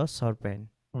of the serpent.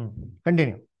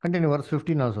 Continue. Continue verse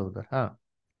 15 also there.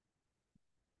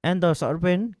 And the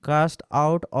serpent cast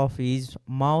out of his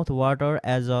mouth water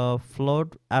as a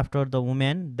flood after the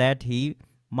woman, that he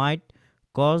might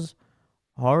cause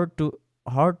her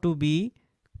to be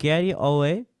carried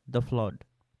away the flood.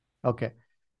 Okay.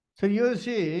 So you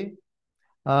see,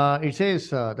 it says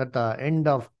that the end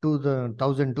of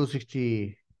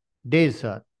 1260 days,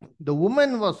 the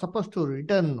woman was supposed to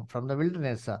return from the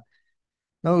wilderness.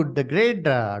 Now, the great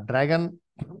dragon,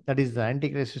 that is the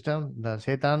Antichrist system, the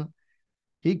Satan,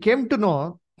 he came to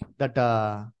know that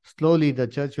slowly the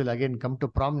church will again come to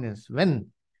prominence. When?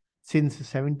 Since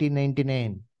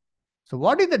 1799. So,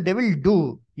 what did the devil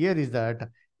do here is that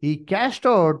he cast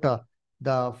out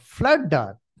the flood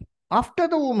after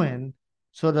the woman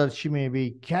so that she may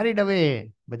be carried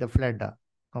away by the flood.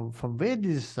 From where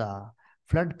this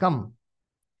flood come?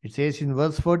 It says in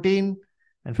verse 14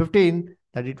 and 15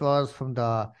 that it was from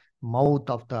the mouth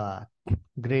of the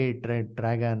great red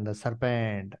dragon, the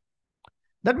serpent.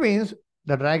 That means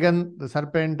the dragon, the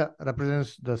serpent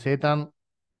represents the Satan.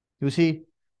 You see,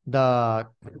 the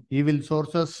evil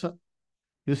sources,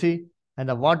 you see, and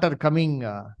the water coming,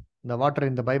 the water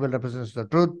in the Bible represents the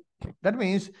truth. That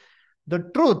means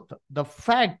the truth, the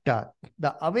fact,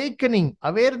 the awakening,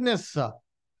 awareness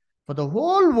for the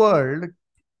whole world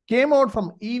came out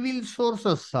from evil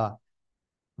sources.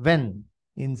 When?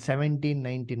 In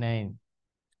 1799.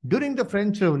 During the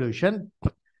French Revolution,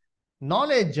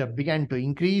 knowledge began to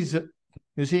increase,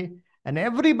 you see, and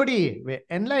everybody were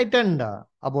enlightened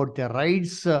about their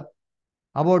rights,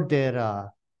 about their,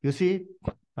 you see,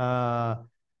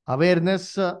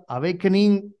 awareness,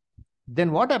 awakening.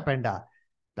 Then what happened?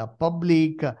 The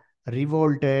public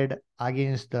revolted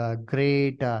against the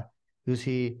great, you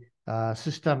see,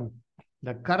 system,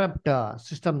 the corrupt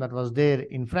system that was there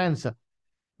in France.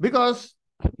 Because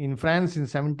in France in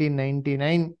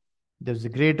 1799, there was a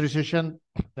great recession.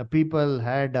 The people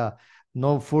had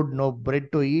no food, no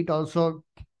bread to eat also.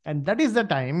 And that is the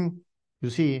time,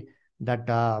 you see,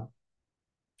 that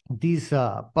these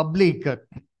public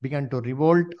began to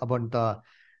revolt about the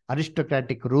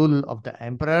aristocratic rule of the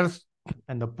emperors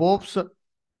and the popes.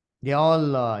 They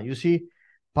all, you see,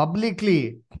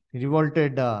 publicly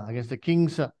revolted against the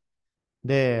kings.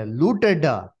 They looted,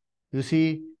 you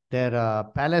see, their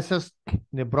palaces.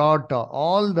 They brought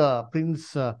all the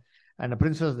prince and the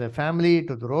princess, their family,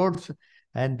 to the roads,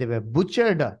 and they were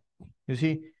butchered. You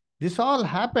see, this all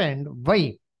happened.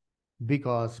 Why?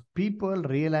 Because people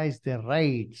realized their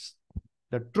rights,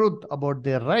 the truth about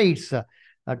their rights,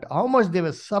 that how much they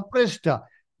were suppressed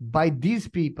by these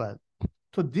people.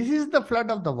 So this is the flood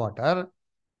of the water.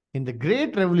 In the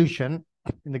great revolution,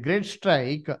 in the great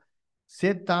strike,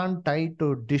 Satan tried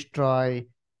to destroy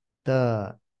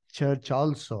the church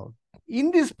also.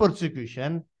 In this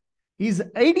persecution, his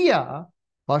idea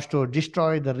was to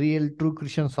destroy the real true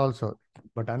Christians also.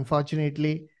 But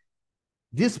unfortunately,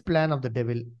 this plan of the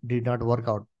devil did not work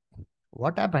out.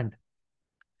 What happened?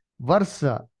 Verse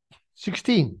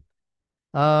 16.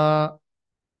 Can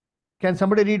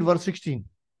somebody read verse 16?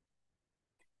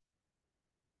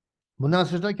 Munna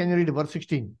sister, can you read verse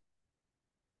 16?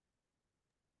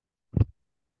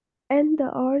 And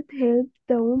the earth helped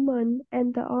the woman,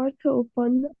 and the earth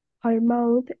opened her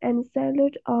mouth and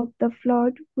swallowed up the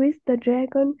flood which the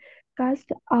dragon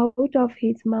cast out of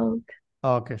his mouth.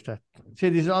 Okay, start. See,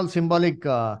 this is all symbolic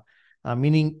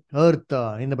meaning. Earth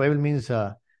in the Bible means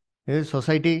is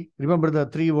society. Remember the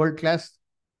three world class?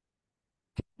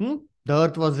 The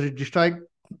earth was destroyed.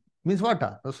 Means what?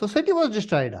 The society was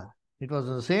destroyed. It was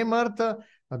the same earth,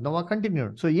 but Noah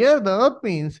continued. So here the earth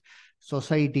means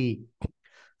society.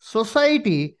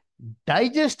 Society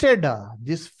digested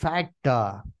this fact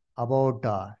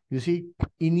about, you see,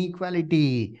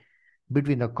 inequality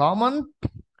between the common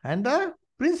and the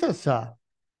princess.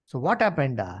 So what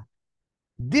happened?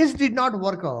 This did not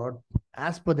work out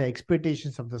as per the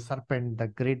expectations of the serpent, the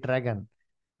great dragon,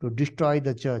 to destroy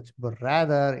the church, but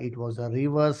rather it was a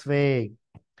reverse way.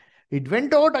 It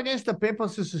went out against the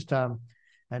papacy system,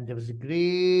 and there was a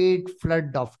great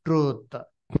flood of truth.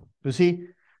 You see,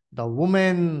 the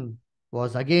woman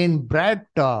was again brought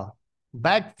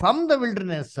back from the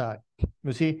wilderness.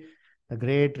 You see, the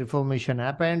great reformation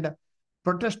happened.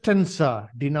 Protestants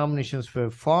denominations were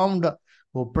formed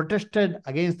who protested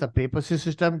against the papacy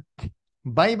system.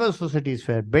 Bible societies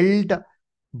were built.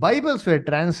 Bibles were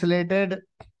translated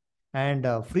and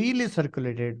freely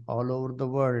circulated all over the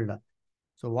world.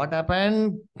 So what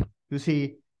happened? You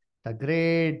see, the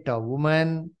great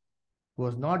woman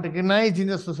was not recognized in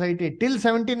the society till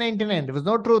 1799. There was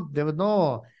no truth. There was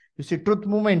no, you see, truth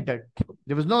movement.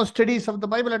 There was no studies of the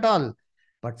Bible at all.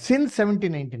 But since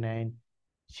 1799,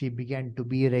 she began to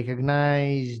be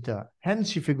recognized.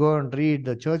 Hence, if you go and read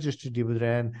the church history,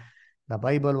 the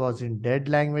Bible was in dead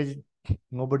language.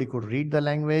 Nobody could read the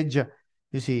language.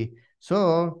 You see,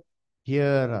 so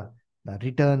here the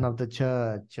return of the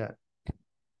church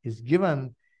is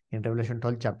given in Revelation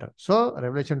 12 chapter. So,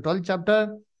 Revelation 12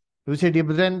 chapter, you see, dear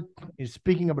brethren, is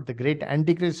speaking about the great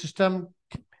Antichrist system,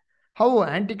 how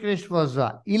Antichrist was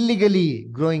illegally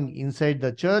growing inside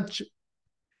the church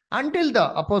until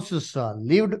the apostles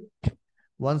lived.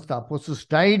 Once the apostles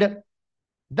died,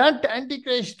 that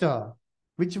Antichrist,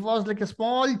 which was like a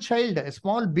small child, a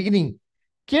small beginning,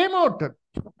 came out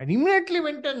and immediately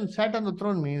went and sat on the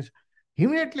throne, means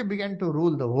immediately began to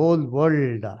rule the whole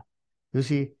world. You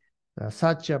see,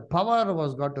 such a power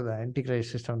was got to the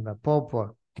Antichrist system, the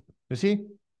Pope. You see,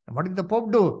 what did the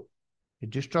Pope do? He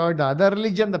destroyed the other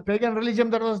religion, the pagan religion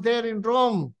that was there in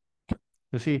Rome.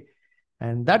 You see,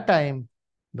 and that time,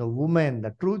 the woman,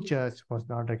 the true church, was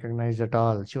not recognized at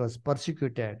all. She was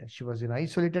persecuted. She was in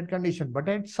isolated condition, but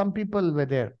yet some people were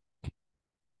there.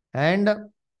 And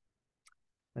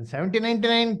in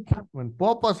 1799, when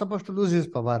Pope was supposed to lose his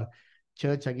power,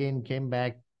 church again came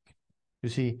back, you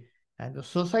see, and the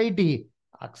society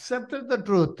accepted the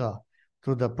truth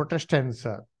through the Protestants,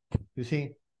 you see,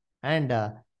 and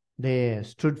they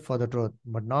stood for the truth.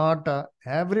 But not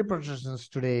every Protestants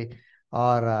today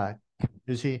are,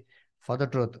 you see, for the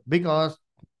truth, because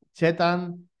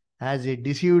Satan has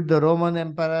deceived the Roman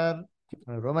Empire,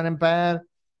 the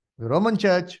Roman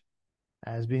Church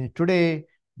has been today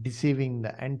deceiving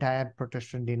the entire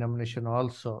Protestant denomination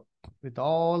also with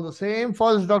all the same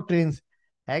false doctrines,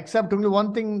 except only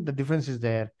one thing, the difference is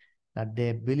there, that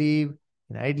they believe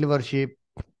in idol worship,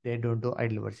 they don't do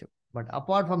idol worship. But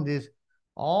apart from this,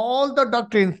 all the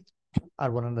doctrines are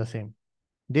one and the same.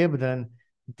 Dear brethren,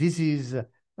 this is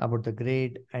about the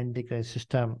great Antichrist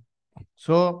system.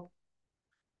 So,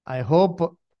 I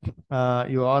hope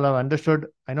you all have understood.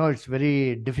 I know it's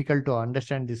very difficult to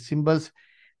understand these symbols.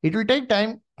 It will take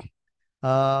time.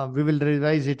 We will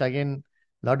revise it again,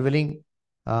 Lord willing.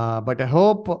 But I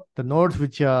hope the notes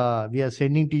which we are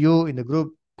sending to you in the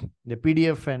group, the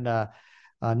PDF and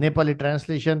Nepali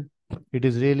translation, it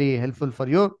is really helpful for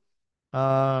you.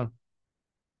 Now,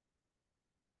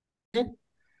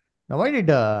 why did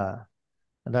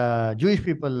the Jewish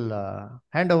people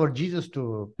hand over Jesus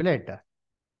to Pilate?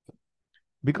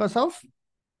 Because of?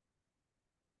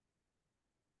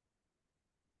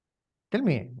 Tell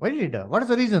me, why did it? What is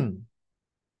the reason?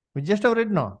 We just have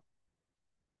read now.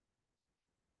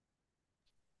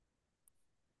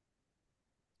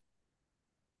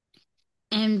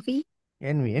 Envy.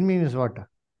 Envy. Envy means what?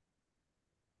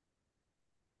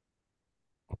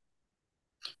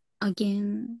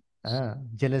 Again.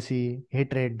 Jealousy,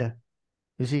 hatred.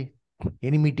 You see,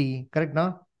 enmity. Correct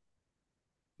now?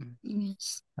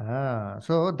 Yes.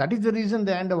 So that is the reason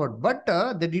they hand over. But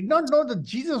they did not know that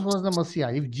Jesus was the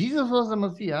Messiah. If Jesus was the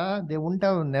Messiah, they wouldn't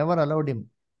have never allowed him.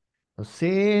 The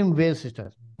same way,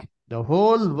 sisters. The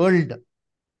whole world.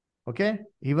 Okay?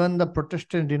 Even the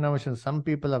Protestant denomination, some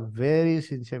people are very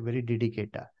sincere, very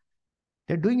dedicated.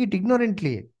 They're doing it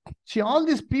ignorantly. See, all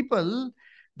these people,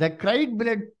 they cried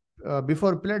blood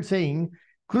before Pilate saying,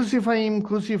 crucify him,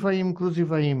 crucify him,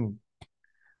 crucify him.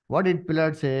 What did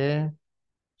Pilate say?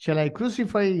 Shall I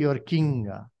crucify your king?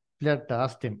 Pilate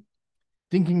asked him,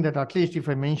 thinking that at least if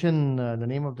I mention the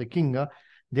name of the king,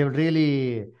 they will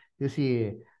really, you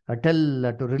see, tell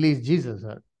to release Jesus.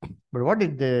 But what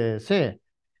did they say?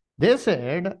 They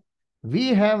said, we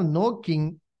have no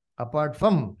king apart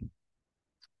from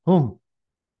whom?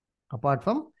 Apart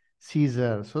from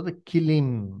Caesar. So they kill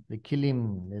him, they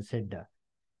said.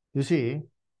 You see,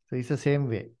 so it's the same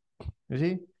way. You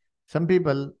see, some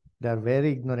people, they are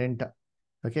very ignorant.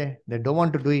 Okay, they don't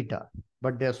want to do it,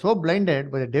 but they are so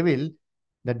blinded by the devil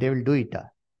that they will do it.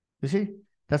 You see,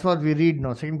 that's what we read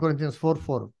now, 2 Corinthians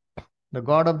 4:4. The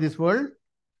God of this world,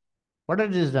 what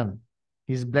has he done?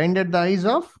 He's blinded the eyes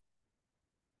of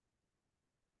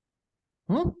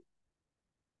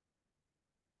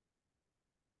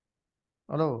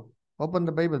Hello, open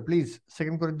the Bible, please.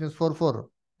 2 Corinthians 4:4.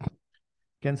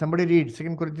 Can somebody read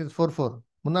 2 Corinthians 4:4?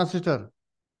 Munna sister.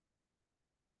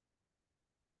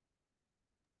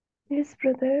 Yes,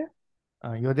 brother.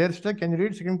 You're there, sister. Can you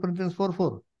read 2 Corinthians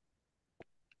 4:4?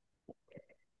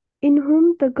 In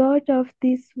whom the God of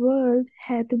this world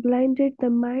hath blinded the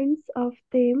minds of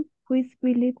them which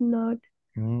believe not,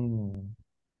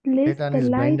 lest Satan the has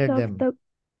light blinded of them. the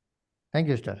Thank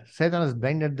you, sister. Satan has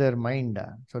blinded their mind,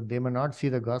 so they may not see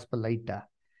the gospel light.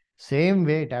 Same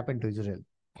way it happened to Israel.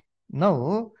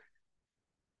 Now,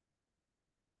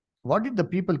 what did the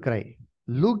people cry?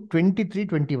 Luke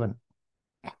 23:21.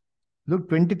 Luke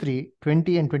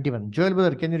 23:20 and 21. Joel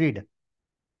brother, can you read?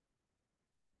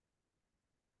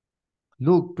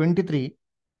 Luke 23,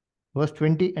 verse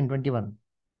 20 and 21.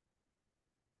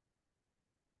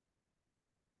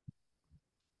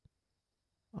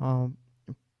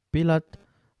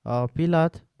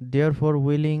 Pilate, therefore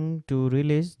willing to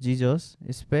release Jesus,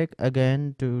 spake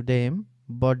again to them,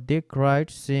 but they cried,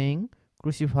 saying,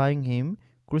 crucify him,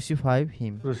 crucify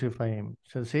him. Crucify him.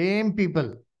 So same people.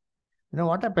 You know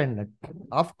what happened?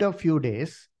 After a few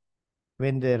days,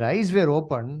 when their eyes were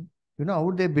opened, you know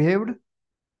how they behaved?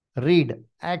 Read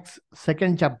Acts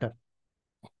 2nd chapter.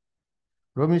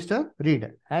 Romister,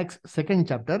 read Acts 2nd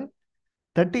chapter,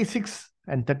 36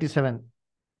 and 37.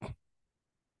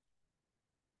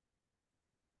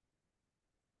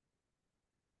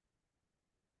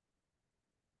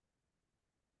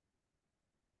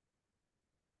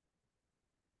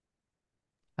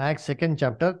 Acts 2nd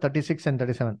chapter, 36 and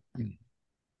 37.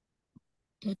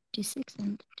 36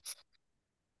 and 37.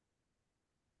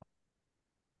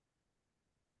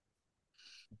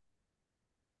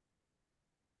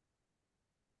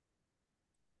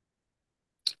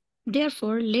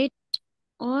 Therefore, let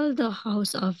all the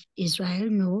house of Israel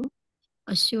know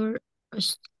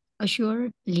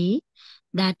assuredly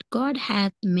that God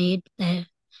hath made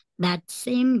that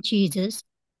same Jesus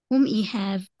whom ye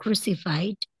have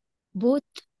crucified, both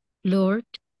Lord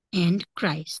and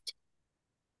Christ.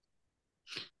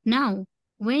 Now,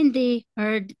 when they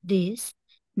heard this,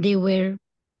 they were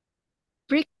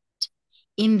pricked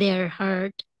in their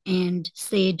heart and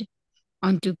said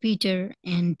unto Peter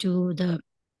and to the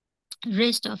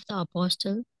rest of the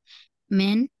apostles,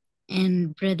 men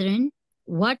and brethren,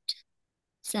 what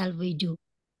shall we do?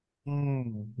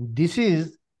 This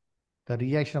is the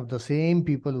reaction of the same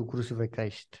people who crucified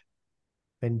Christ.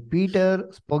 When Peter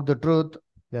spoke the truth,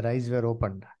 their eyes were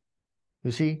opened.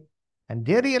 You see, and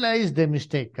they realized their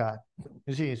mistake.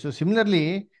 You see, so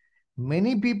similarly,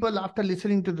 many people after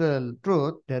listening to the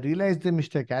truth, they realize their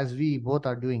mistake as we both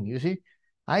are doing. You see,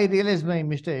 I realized my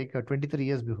mistake 23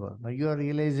 years before. Now you are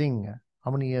realizing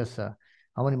how many years, how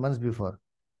many months before.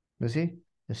 You see,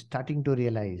 you're starting to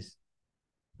realize.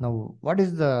 Now, what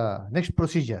is the next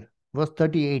procedure? Verse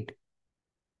 38.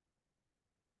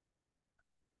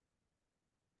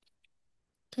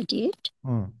 38.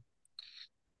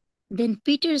 Then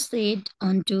Peter said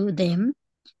unto them,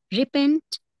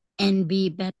 repent and be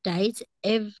baptized,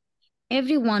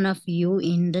 every one of you,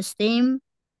 in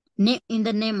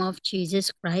the name of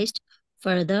Jesus Christ,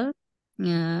 for the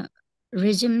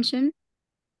remission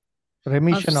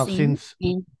of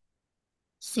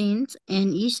sins,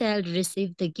 and ye shall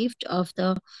receive the gift of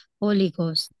the Holy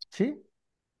Ghost. See,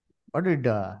 what did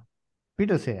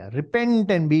Peter say? Repent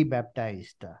and be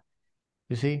baptized.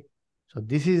 You see, so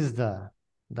this is the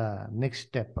next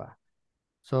step.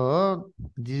 So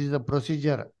this is the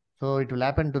procedure. So it will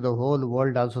happen to the whole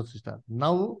world also, sister.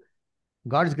 Now,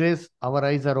 God's grace, our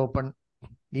eyes are open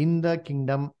in the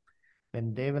kingdom.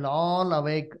 When they will all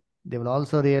awake, they will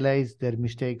also realize their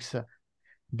mistakes.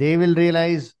 They will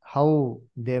realize how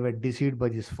they were deceived by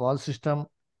this false system.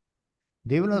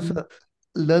 They will also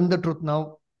learn the truth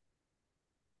now.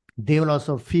 They will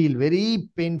also feel very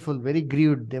painful, very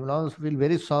grieved. They will also feel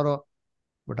very sorrow.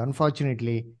 But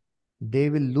unfortunately, they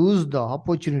will lose the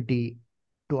opportunity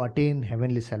to attain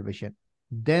heavenly salvation.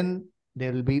 Then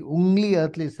there will be only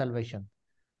earthly salvation,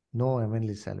 no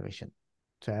heavenly salvation.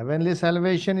 So heavenly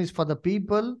salvation is for the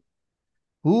people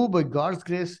who, by God's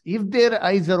grace, if their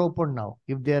eyes are open now,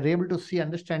 if they are able to see,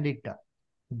 understand it,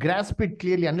 grasp it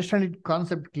clearly, understand it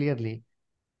concept clearly,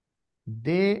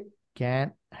 they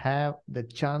can have the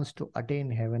chance to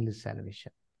attain heavenly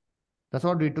salvation. That's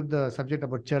what we took the subject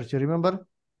about church. You remember?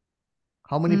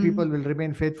 How many people will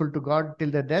remain faithful to God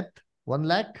till their death? 1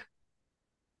 lakh?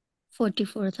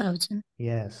 44,000.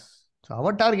 Yes. So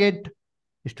our target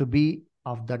is to be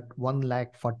of that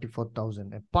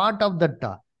 1,44,000. A part of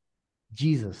that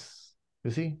Jesus.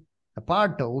 You see? A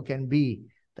part who can be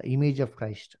the image of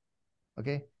Christ.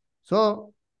 Okay?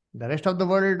 So the rest of the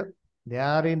world, they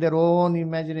are in their own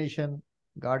imagination.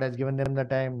 God has given them the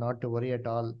time not to worry at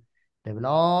all. They will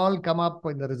all come up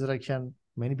in the resurrection.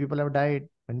 Many people have died.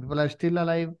 Many people are still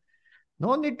alive.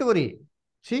 No need to worry.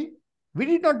 See, we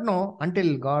did not know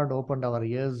until God opened our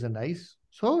ears and eyes.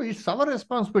 So it's our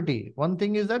responsibility. One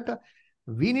thing is that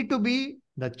we need to be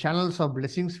the channels of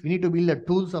blessings. We need to be the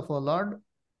tools of our Lord.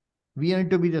 We need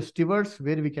to be the stewards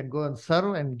where we can go and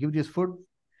serve and give this food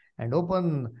and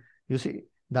open, you see,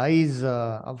 the eyes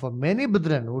of many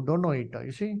brethren who don't know it.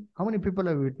 You see, how many people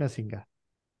are witnessing?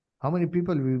 How many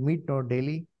people we meet now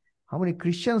daily? How many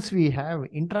Christians we have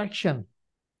interaction?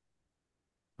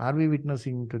 Are we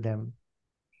witnessing to them?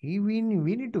 We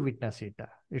need to witness it.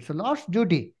 It's a Lord's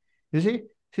duty. You see,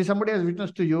 somebody has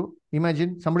witnessed to you.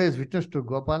 Imagine somebody has witnessed to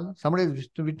Gopal. Somebody has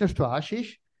witnessed to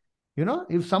Ashish. You know,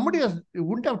 if somebody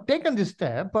wouldn't have taken this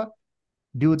step,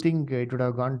 do you think it would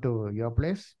have gone to your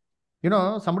place? You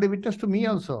know, somebody witnessed to me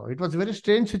also. It was a very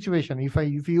strange situation.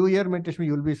 If you hear my testimony,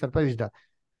 you will be surprised.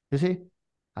 You see,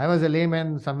 I was a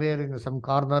layman somewhere in some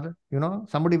corner. You know,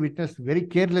 somebody witnessed very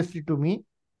carelessly to me,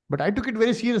 but I took it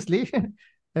very seriously.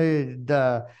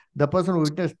 The person who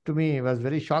witnessed to me was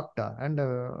very shocked, and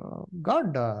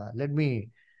God led me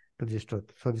to this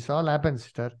truth. So this all happens,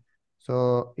 sister.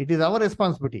 So it is our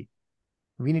responsibility.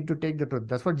 We need to take the truth.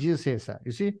 That's what Jesus says.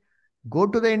 You see, go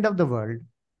to the end of the world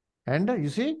and you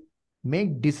see,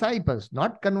 make disciples,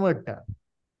 not convert.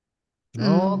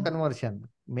 No conversion.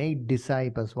 Make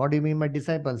disciples. What do you mean by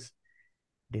disciples?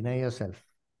 Deny yourself.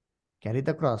 Carry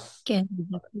the cross. Carry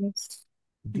the cross.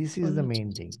 This is the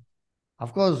main thing.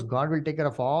 Of course, God will take care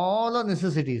of all our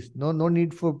necessities. No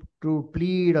need to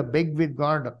plead or beg with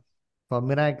God for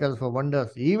miracles, for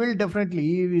wonders. He will definitely.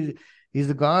 He is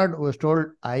the God who has told,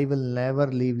 I will never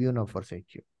leave you nor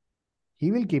forsake you.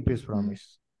 He will keep his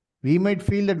promise. We might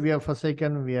feel that we are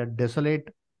forsaken, we are desolate.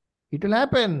 It will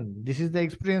happen. This is the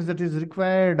experience that is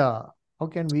required. How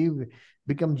can we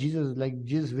become Jesus, like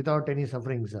Jesus, without any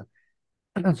sufferings?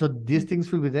 So these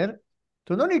things will be there.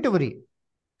 So no need to worry.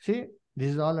 See,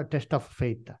 this is all a test of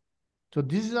faith. So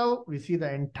this is how we see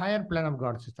the entire plan of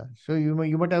God, sister. So you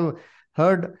might have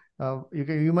heard,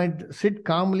 you might sit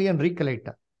calmly and recollect.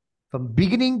 From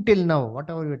beginning till now,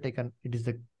 whatever you have taken, it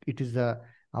is the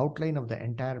outline of the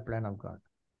entire plan of God.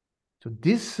 So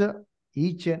this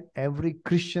each and every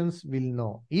Christians will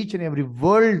know. Each and every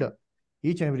world,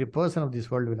 each and every person of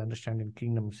this world will understand in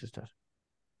kingdom, sister.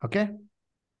 Okay?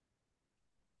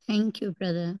 Thank you,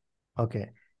 brother. Okay.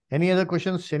 Any other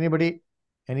questions? Anybody?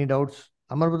 Any doubts?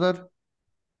 Amar brother?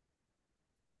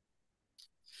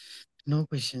 No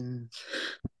questions.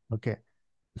 Okay.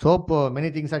 So hope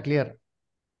many things are clear.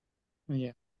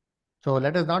 Yeah. So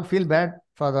let us not feel bad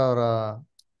for our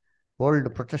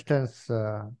old Protestants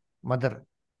mother.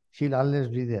 She'll always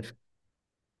be there.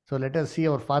 So let us see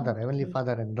our Father, Heavenly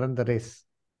Father, and run the race.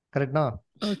 Correct now?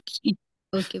 Okay.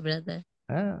 Okay, brother.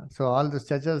 So all these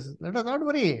churches, let us not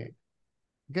worry.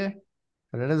 Okay?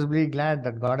 So let us be glad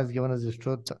that God has given us this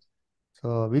truth.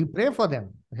 So we'll pray for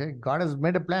them. Okay? God has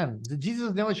made a plan.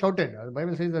 Jesus never shouted. The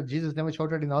Bible says that Jesus never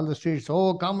shouted in all the streets,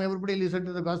 oh, come everybody listen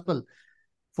to the gospel.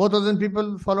 4,000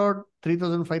 people followed,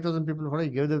 3,000, 5,000 people followed. He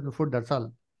gave them the food, that's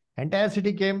all. Entire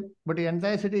city came, but the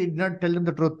entire city did not tell them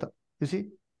the truth. You see?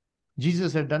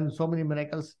 Jesus had done so many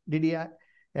miracles. Did he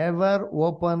ever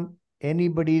open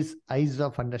anybody's eyes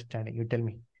of understanding? You tell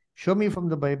me. Show me from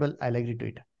the Bible, I'll agree to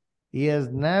it. He has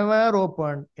never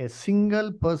opened a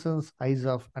single person's eyes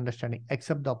of understanding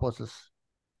except the apostles.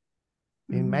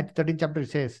 In Matthew 13 chapter, it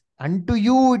says, unto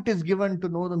you it is given to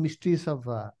know the mysteries of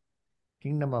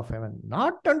kingdom of heaven.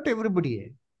 Not unto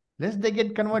everybody. Lest they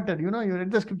get converted. You know, you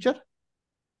read the scripture?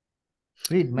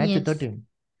 Read Matthew 13.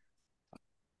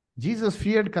 Jesus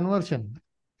feared conversion.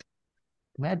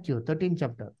 Matthew 13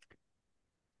 chapter.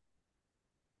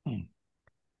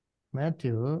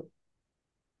 Matthew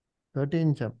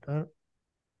 13th chapter,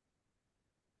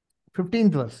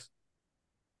 15th verse.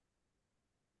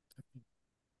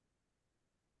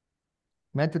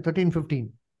 Matthew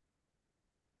 13:15.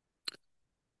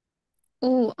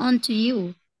 Oh, unto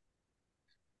you,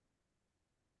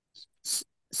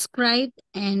 scribe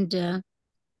and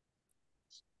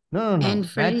No. and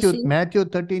Pharisee. Matthew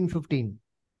 13:15.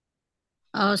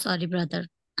 Oh, sorry, brother.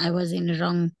 I was in the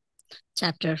wrong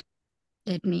chapter.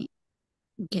 Let me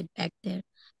get back there.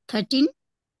 13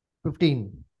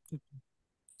 15.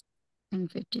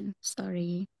 and 15.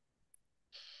 Sorry.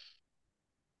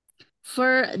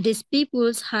 For this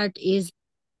people's heart is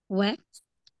waxed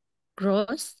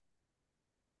gross,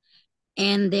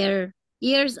 and their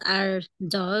ears are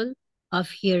dull of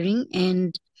hearing,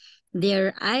 and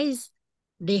their eyes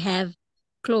they have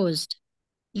closed,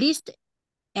 lest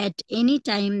at any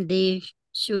time they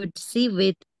should see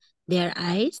with their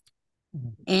eyes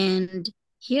and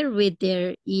hear with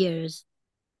their ears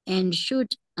and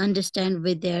should understand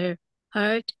with their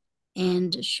heart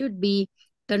and should be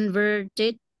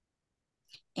converted,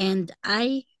 and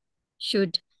I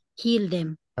should heal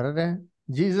them.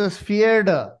 Jesus feared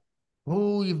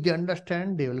who, if they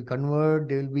understand, they will convert,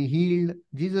 they will be healed.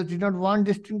 Jesus did not want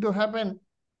this thing to happen.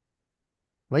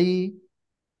 Why?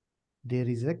 There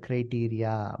is a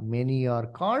criteria. Many are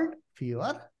called, few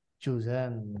are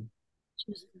chosen.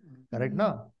 Correct,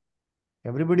 no?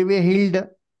 Everybody were healed.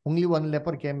 Only one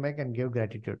leper came back and gave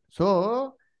gratitude.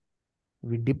 So,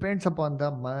 it depends upon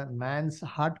the man's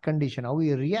heart condition, how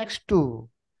he reacts to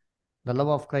the love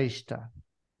of Christ.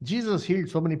 Jesus healed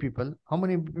so many people. How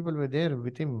many people were there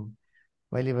with him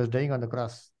while he was dying on the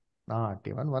cross? Not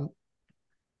even one.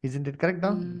 Isn't it correct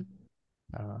now?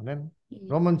 Then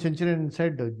Roman centurion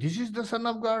said, this is the Son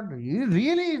of God. He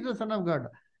really is the Son of God.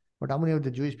 But how many of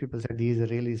the Jewish people said he is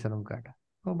really the Son of God?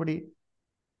 Nobody.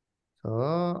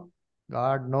 So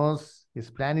God knows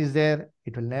his plan is there.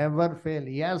 It will never fail.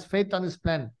 He has faith on his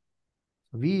plan.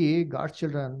 We, God's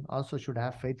children, also should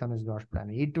have faith on his God's plan.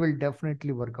 It will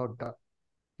definitely work out.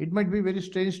 It might be very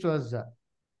strange to us,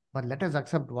 but let us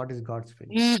accept what is God's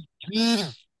will.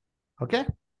 Okay?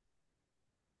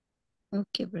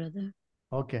 Okay, brother.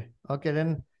 Okay. Okay,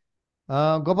 then.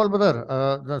 Gopal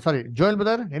brother, sorry, Joel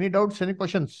brother, any doubts, any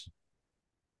questions?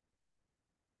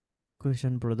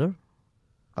 Question, brother.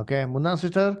 Okay, Munna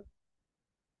sister.